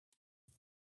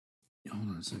 Hold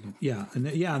on a second. Yeah, and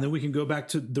then we can go back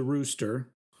to the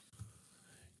Rooster.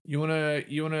 You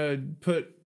wanna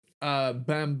put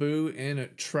Bamboo in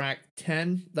at track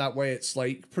 10? That way it's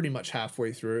like pretty much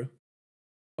halfway through.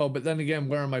 Oh, but then again,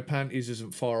 Where Are My Panties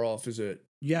isn't far off, is it?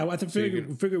 Yeah, well, I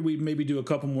figure we maybe do a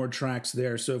couple more tracks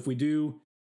there. So if we do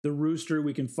the Rooster,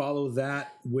 we can follow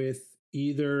that with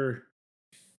either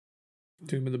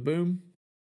Tomb of the Boom.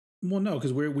 Well, no,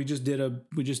 because we just did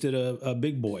a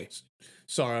big boy.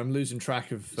 Sorry, I'm losing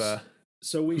track of.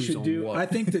 So we should do. What. I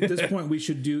think that at this point we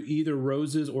should do either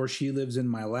Roses or She Lives in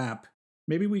My Lap.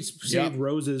 Maybe we save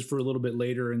Roses for a little bit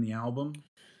later in the album.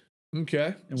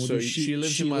 Okay, and we'll do She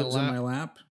Lives in My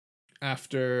Lap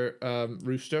after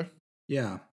Rooster.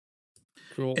 Yeah,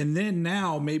 cool. And then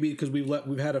now maybe because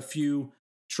we've had a few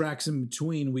tracks in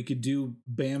between, we could do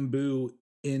Bamboo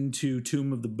into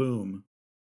Tomb of the Boom.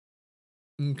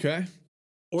 Okay.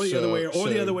 Or the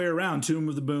other way around, Tomb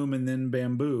of the Boom and then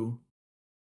Bamboo.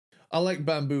 I like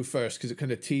Bamboo first because it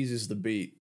kind of teases the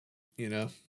beat, you know.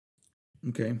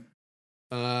 Okay.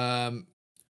 So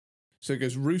it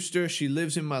goes Rooster, She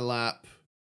Lives in My Lap,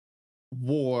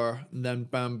 War, and then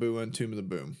Bamboo and Tomb of the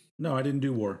Boom. No, I didn't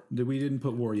do War. We didn't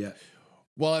put War yet.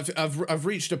 Well, I've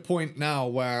reached a point now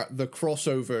where the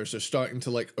crossovers are starting to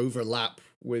like overlap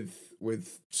with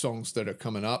songs that are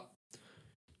coming up.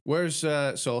 Where's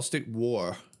so I'll stick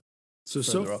War. So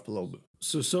up a little bit.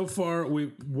 So far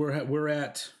we're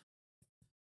at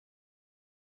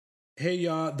Hey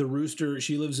Ya, the Rooster,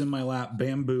 She Lives in My Lap,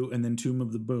 Bamboo, and then Tomb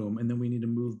of the Boom, and then we need to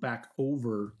move back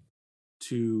over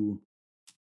to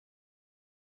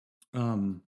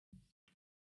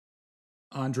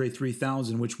Andre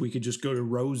 3000, which we could just go to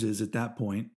Roses at that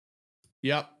point.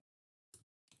 Yep.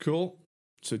 Cool.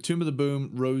 So Tomb of the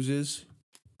Boom, Roses.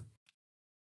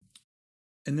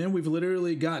 And then we've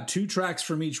literally got 2 tracks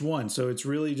from each one. So it's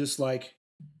really just like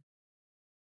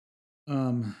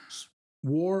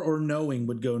War or Knowing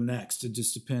would go next. It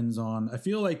just depends on, I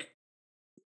feel like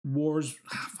War's,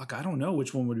 I don't know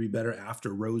which one would be better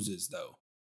after Roses though.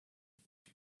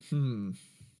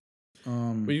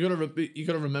 But you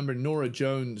gotta remember Norah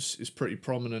Jones is pretty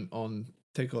prominent on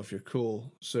Take Off Your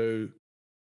Cool. So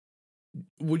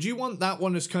would you want that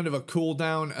one as kind of a cool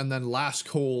down and then Last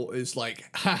Call is like,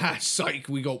 haha, psych,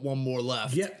 we got one more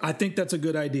left? Yeah, I think that's a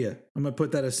good idea. I'm gonna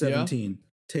put that as 17. Yeah?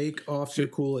 Take Off Your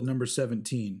Cool at number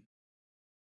 17.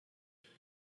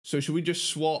 So should we just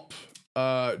swap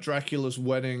Dracula's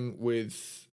Wedding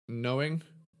with Knowing?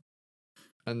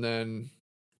 And then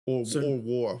or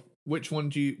War? Which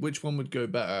one would go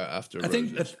better after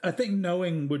Roses? I think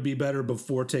Knowing would be better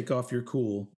before Take Off Your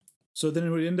Cool. So then it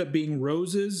would end up being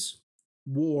Roses,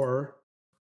 War,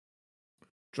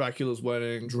 Dracula's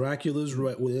Wedding.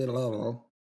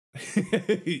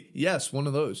 Yes, one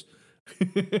of those.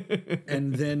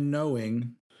 And then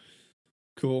Knowing.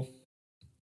 Cool.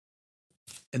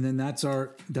 And then that's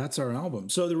our album.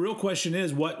 So the real question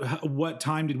is, what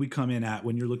time did we come in at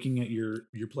when you're looking at your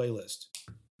playlist?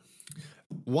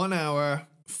 1 hour,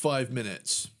 5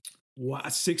 minutes. Wow,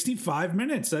 65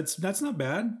 minutes. That's not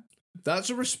bad. That's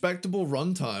a respectable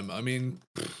runtime. I mean,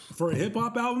 for a hip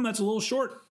hop album, that's a little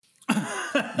short.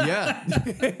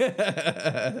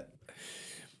 Yeah.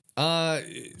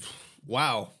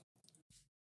 Wow.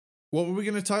 What were we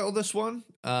going to title this one?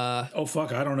 Oh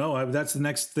fuck, I don't know. That's the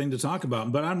next thing to talk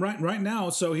about. But I'm right now.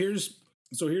 So here's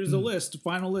the list.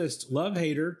 Final list: Love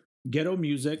Hater, Ghetto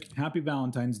Music, Happy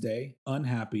Valentine's Day,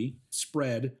 Unhappy,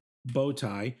 Spread,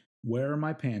 Bowtie, Where Are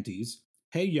My Panties,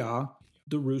 Hey Ya,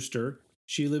 The Rooster,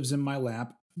 She Lives in My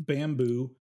Lap,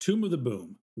 Bamboo, Tomb of the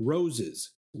Boom,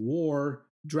 Roses, War,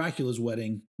 Dracula's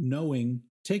Wedding, Knowing,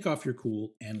 Take Off Your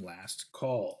Cool, and Last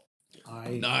Call.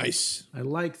 Nice. I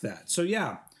like that. So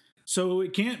yeah. So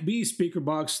it can't be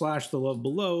Speakerbox / The Love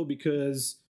Below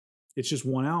because it's just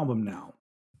one album now.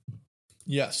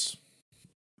 Yes.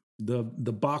 The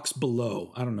box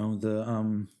below. I don't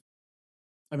know.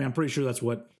 I mean, I'm pretty sure that's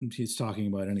what he's talking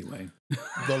about anyway.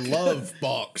 The Love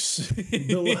Box.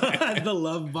 the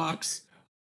Love Box.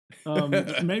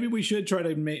 Maybe we should try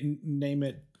to name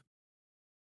it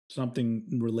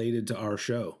something related to our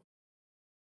show.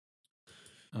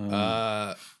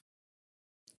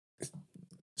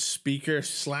 Speaker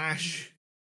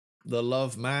 / The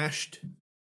Love Mashed.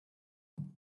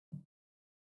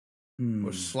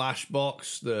 Or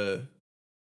Slashbox, the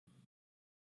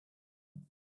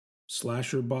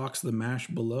Slasher Box, the mash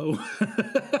below.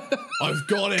 I've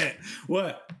got it.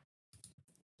 What?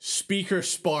 Speaker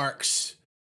Sparks,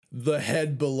 the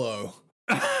head below.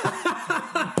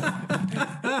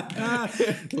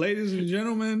 Ladies and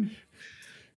gentlemen,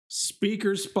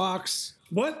 Speaker Spox.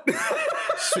 What?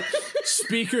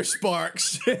 Speaker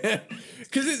Sparks.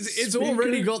 Because it's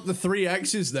already got the 3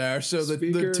 X's there, so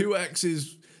the 2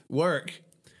 X's work.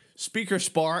 Speaker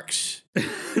Sparks.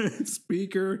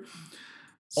 Speaker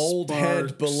Old Sparks.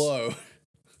 Head below.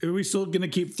 Are we still going to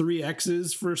keep 3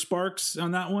 X's for Sparks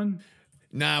on that one?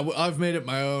 Nah, I've made it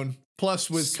my own. Plus,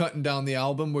 with cutting down the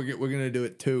album, we're going to do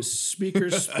it too. Speaker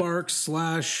Sparks /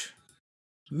 Old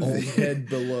Head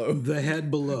below. The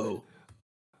head below.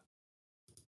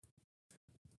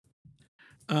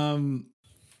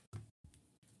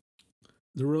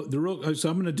 The real. So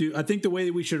I'm going to do. I think the way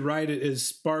that we should write it is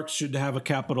Sparks should have a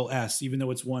capital S, even though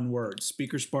it's one word.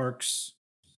 Speaker Sparks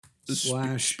 /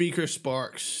 Speaker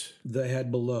Sparks. The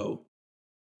head below.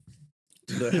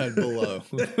 The head below.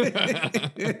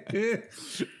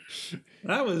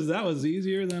 that was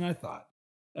easier than I thought.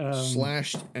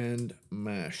 Slashed and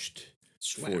mashed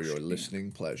for your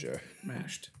listening pleasure.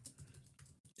 Mashed.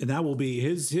 And that will be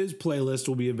his playlist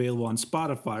will be available on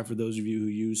Spotify for those of you who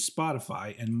use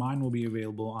Spotify, and mine will be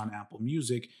available on Apple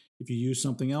Music. If you use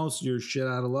something else, you're shit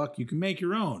out of luck. You can make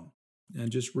your own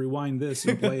and just rewind this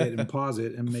and play it and pause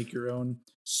it and make your own.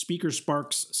 Speaker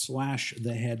Sparks /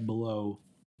 The Head Below.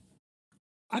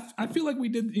 I feel like we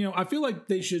did, I feel like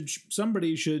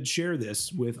somebody should share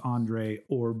this with Andre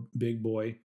or Big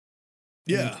Boy.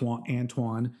 Yeah.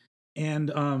 Antoine.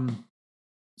 And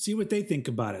see what they think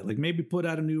about it. Like maybe put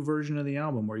out a new version of the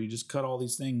album where you just cut all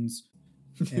these things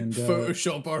and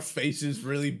Photoshop our faces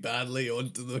really badly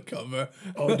onto the cover.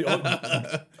 I'm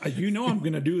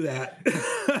gonna do that.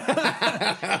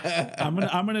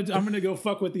 I'm gonna go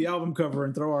fuck with the album cover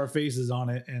and throw our faces on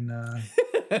it and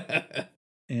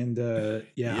yeah.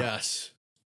 Yes.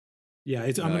 Yeah,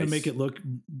 I'm gonna make it look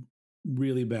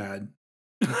really bad.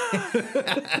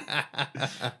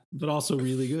 But also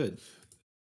really good.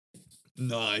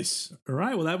 Nice. All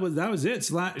right. Well, that was it.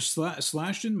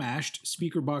 Slashed and mashed.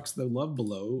 Speakerbox The Love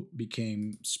Below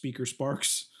became Speaker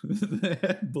Sparks The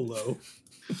Head Below.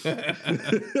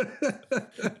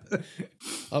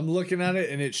 I'm looking at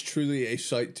it, and it's truly a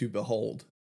sight to behold.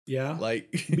 Yeah. Like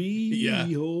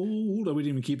behold. Oh, we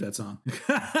didn't even keep that song.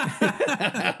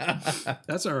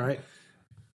 That's all right.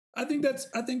 I think that's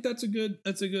a good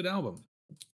album.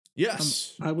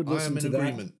 Yes. I would listen to that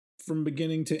agreement. From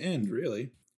beginning to end,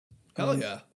 really. Hell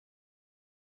yeah.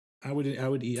 I would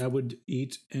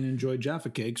eat and enjoy Jaffa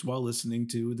cakes while listening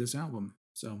to this album.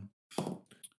 So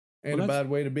ain't a bad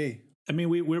way to be. I mean,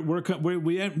 we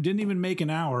didn't even make an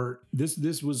hour.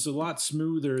 This was a lot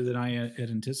smoother than I had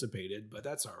anticipated, but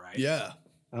that's all right. Yeah.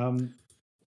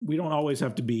 We don't always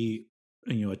have to be,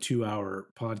 a 2-hour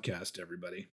podcast,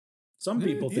 everybody. Some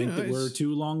people think that we're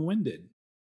too long-winded.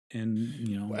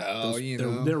 And, well,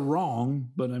 they're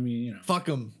wrong, but I mean, fuck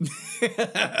them.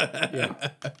 Yeah.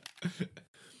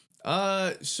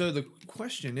 So the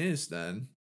question is then,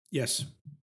 yes.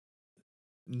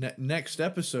 Next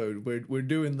episode, we're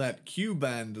doing that Q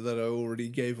band that I already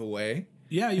gave away.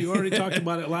 Yeah, you already talked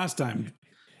about it last time.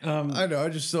 I know. I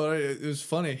just thought it was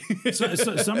funny. so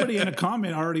somebody in a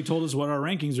comment already told us what our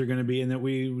rankings are going to be, and that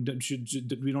we don't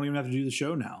even have to do the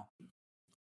show now.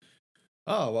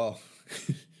 Oh well.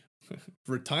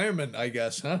 Retirement, I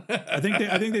guess, huh? I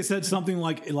think they said something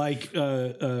like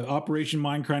Operation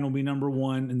Mindcrime will be number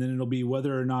 1, and then it'll be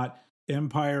whether or not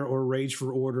Empire or Rage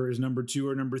for Order is number 2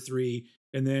 or number 3,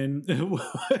 and then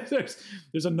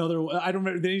there's another. I don't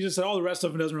remember. Then he just said, "Oh, the rest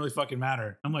of it doesn't really fucking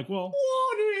matter." I'm like, well,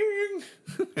 warning.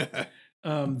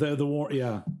 The war,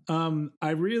 yeah. I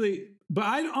really, but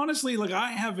I honestly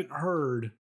I haven't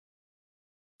heard.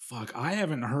 Fuck, I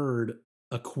haven't heard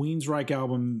a Queensryche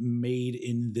album made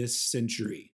in this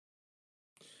century.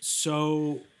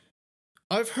 So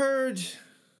I've heard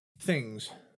things.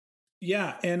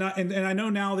 Yeah, and I know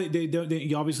now that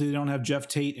they obviously they don't have Jeff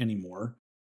Tate anymore,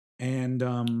 and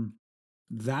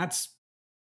that's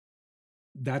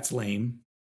lame.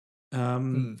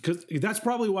 Because that's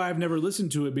probably why I've never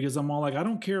listened to it, because I'm all like, I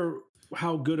don't care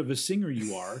how good of a singer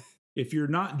you are if you're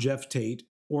not Jeff Tate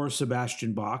or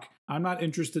Sebastian Bach. I'm not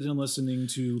interested in listening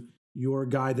to your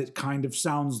guy that kind of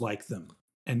sounds like them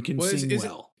and can sing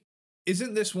well.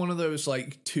 Isn't this one of those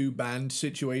like 2 band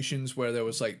situations where there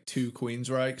was like 2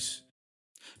 Queensryches?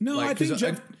 No, I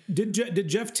think did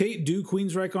Jeff Tate do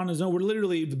Queensryche on his own? We're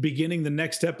literally beginning the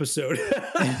next episode.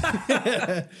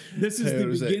 This is the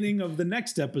beginning of the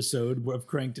next episode of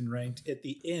Cranked and Ranked at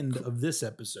the end of this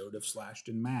episode of Slashed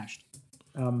and Mashed.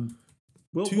 2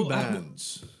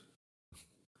 bands.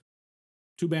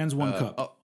 2 bands, 1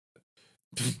 cup.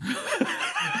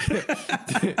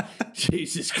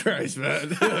 Jesus Christ, man.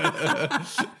 That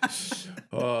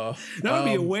would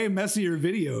be a way messier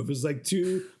video if it was like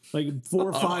 4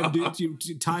 or 5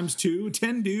 dudes times 2,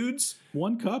 10 dudes,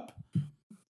 1 cup.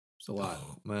 It's a lot.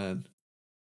 Oh, man.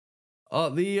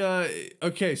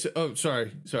 Okay, so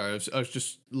sorry. I was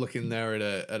just looking there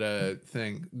at a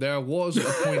thing. There was a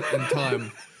point in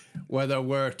time where there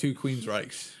were 2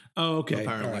 Queensryches. Oh, okay.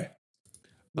 Apparently. Right.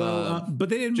 Well, but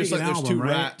they didn't just make like an there's album, 2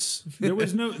 right? rats.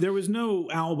 there was no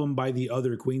album by the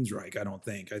other Queensryche. I don't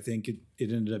think. I think it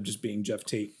ended up just being Jeff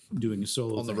Tate doing a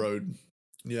solo on the road.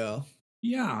 Yeah,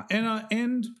 yeah,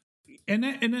 and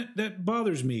that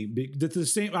bothers me. That's the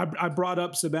same. I brought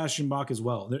up Sebastian Bach as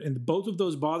well, and both of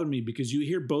those bother me because you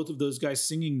hear both of those guys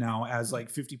singing now as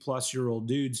like 50-plus-year-old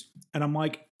dudes, and I'm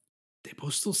like, they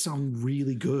both still sound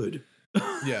really good.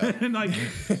 Yeah, and like,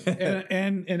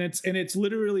 and it's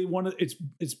literally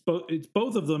it's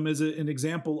both of them is an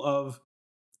example of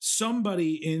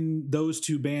somebody in those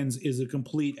 2 bands is a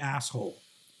complete asshole,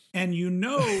 and you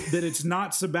know that it's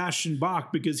not Sebastian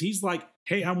Bach because he's like,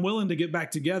 hey, I'm willing to get back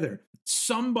together.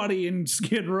 Somebody in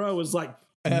Skid Row is like,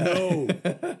 no.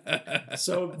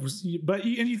 So, but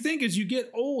you think as you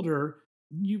get older,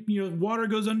 you know, water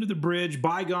goes under the bridge.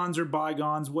 Bygones are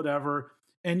bygones, whatever.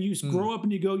 And you grow up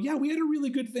and you go, yeah, we had a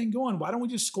really good thing going. Why don't we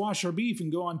just squash our beef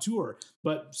and go on tour?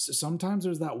 But sometimes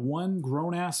there's that one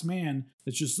grown-ass man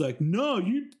that's just like, no,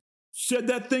 you said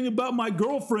that thing about my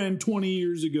girlfriend 20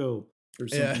 years ago or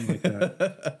something like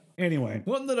that. Anyway.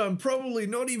 One that I'm probably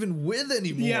not even with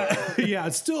anymore. Yeah,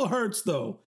 it still hurts,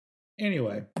 though.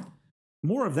 Anyway,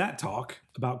 more of that talk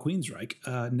about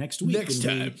Queensryche next week. Next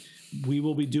time. We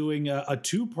will be doing a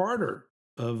 2-parter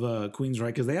of Queensryche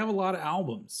because they have a lot of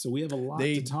albums, so we have a lot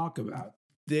to talk about.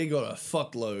 They got a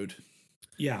fuckload.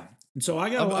 Yeah, and so I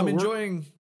got. I'm enjoying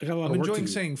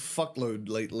saying fuckload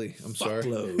lately. I'm sorry.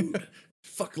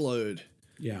 Fuckload.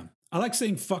 Yeah, I like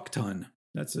saying fuck ton.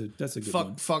 That's a good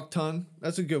one. Fuck ton.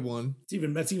 That's a good one.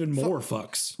 That's even more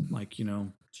fucks. Like, you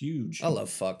know, it's huge. I love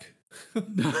fuck.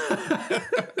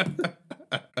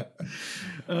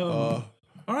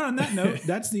 All right, on that note,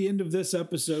 that's the end of this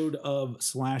episode of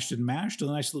Slashed and Mashed. A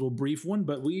nice little brief one,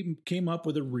 but we came up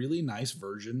with a really nice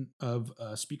version of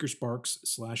Speaker Sparks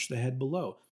 / The Head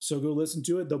Below. So go listen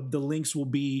to it. The links will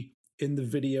be in the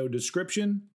video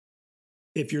description.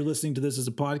 If you're listening to this as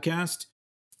a podcast,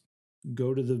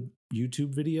 go to the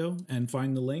YouTube video and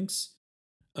find the links.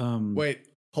 Wait,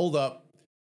 hold up.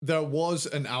 There was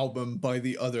an album by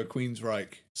the other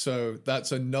Queensryche, so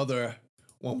that's another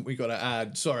one we got to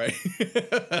add. Sorry.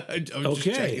 I'm just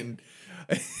checking.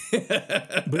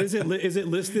 But is it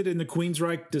listed in the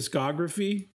Queensryche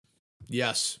discography?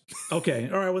 Yes.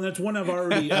 Okay. All right. Well, that's one I've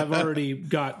already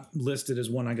got listed as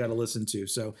one I got to listen to.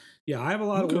 So yeah, I have a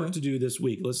lot of work to do this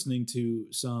week listening to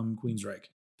some Queensryche.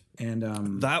 And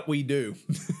that we do.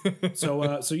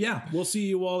 So yeah, we'll see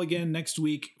you all again next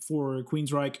week for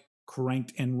Queensryche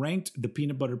Cranked and Ranked. The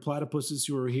peanut butter platypuses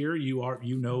who are here, you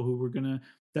know who we're gonna.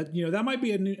 That might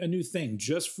be a new thing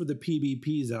just for the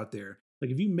PBPs out there.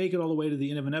 Like if you make it all the way to the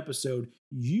end of an episode,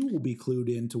 you will be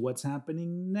clued into what's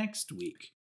happening next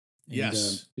week. And,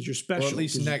 yes, because you're special. Or at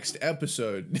least next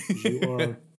episode. You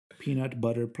are peanut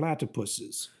butter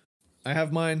platypuses. I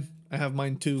have mine. I have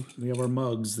mine too. We have our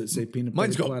mugs that say peanut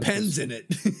Mine's butter. got pens in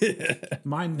it.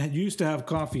 Mine used to have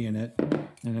coffee in it,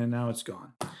 and then now it's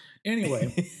gone.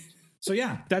 Anyway, so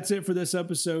yeah, that's it for this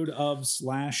episode of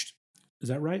Slashed. Is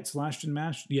that right? Slashed and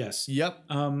Mashed? Yes. Yep.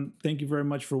 Thank you very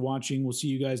much for watching. We'll see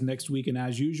you guys next week. And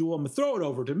as usual, I'm going to throw it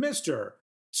over to Mr.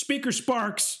 Speaker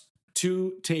Sparks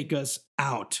to take us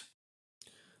out.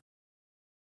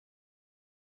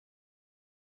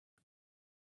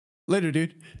 Later,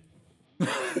 dude.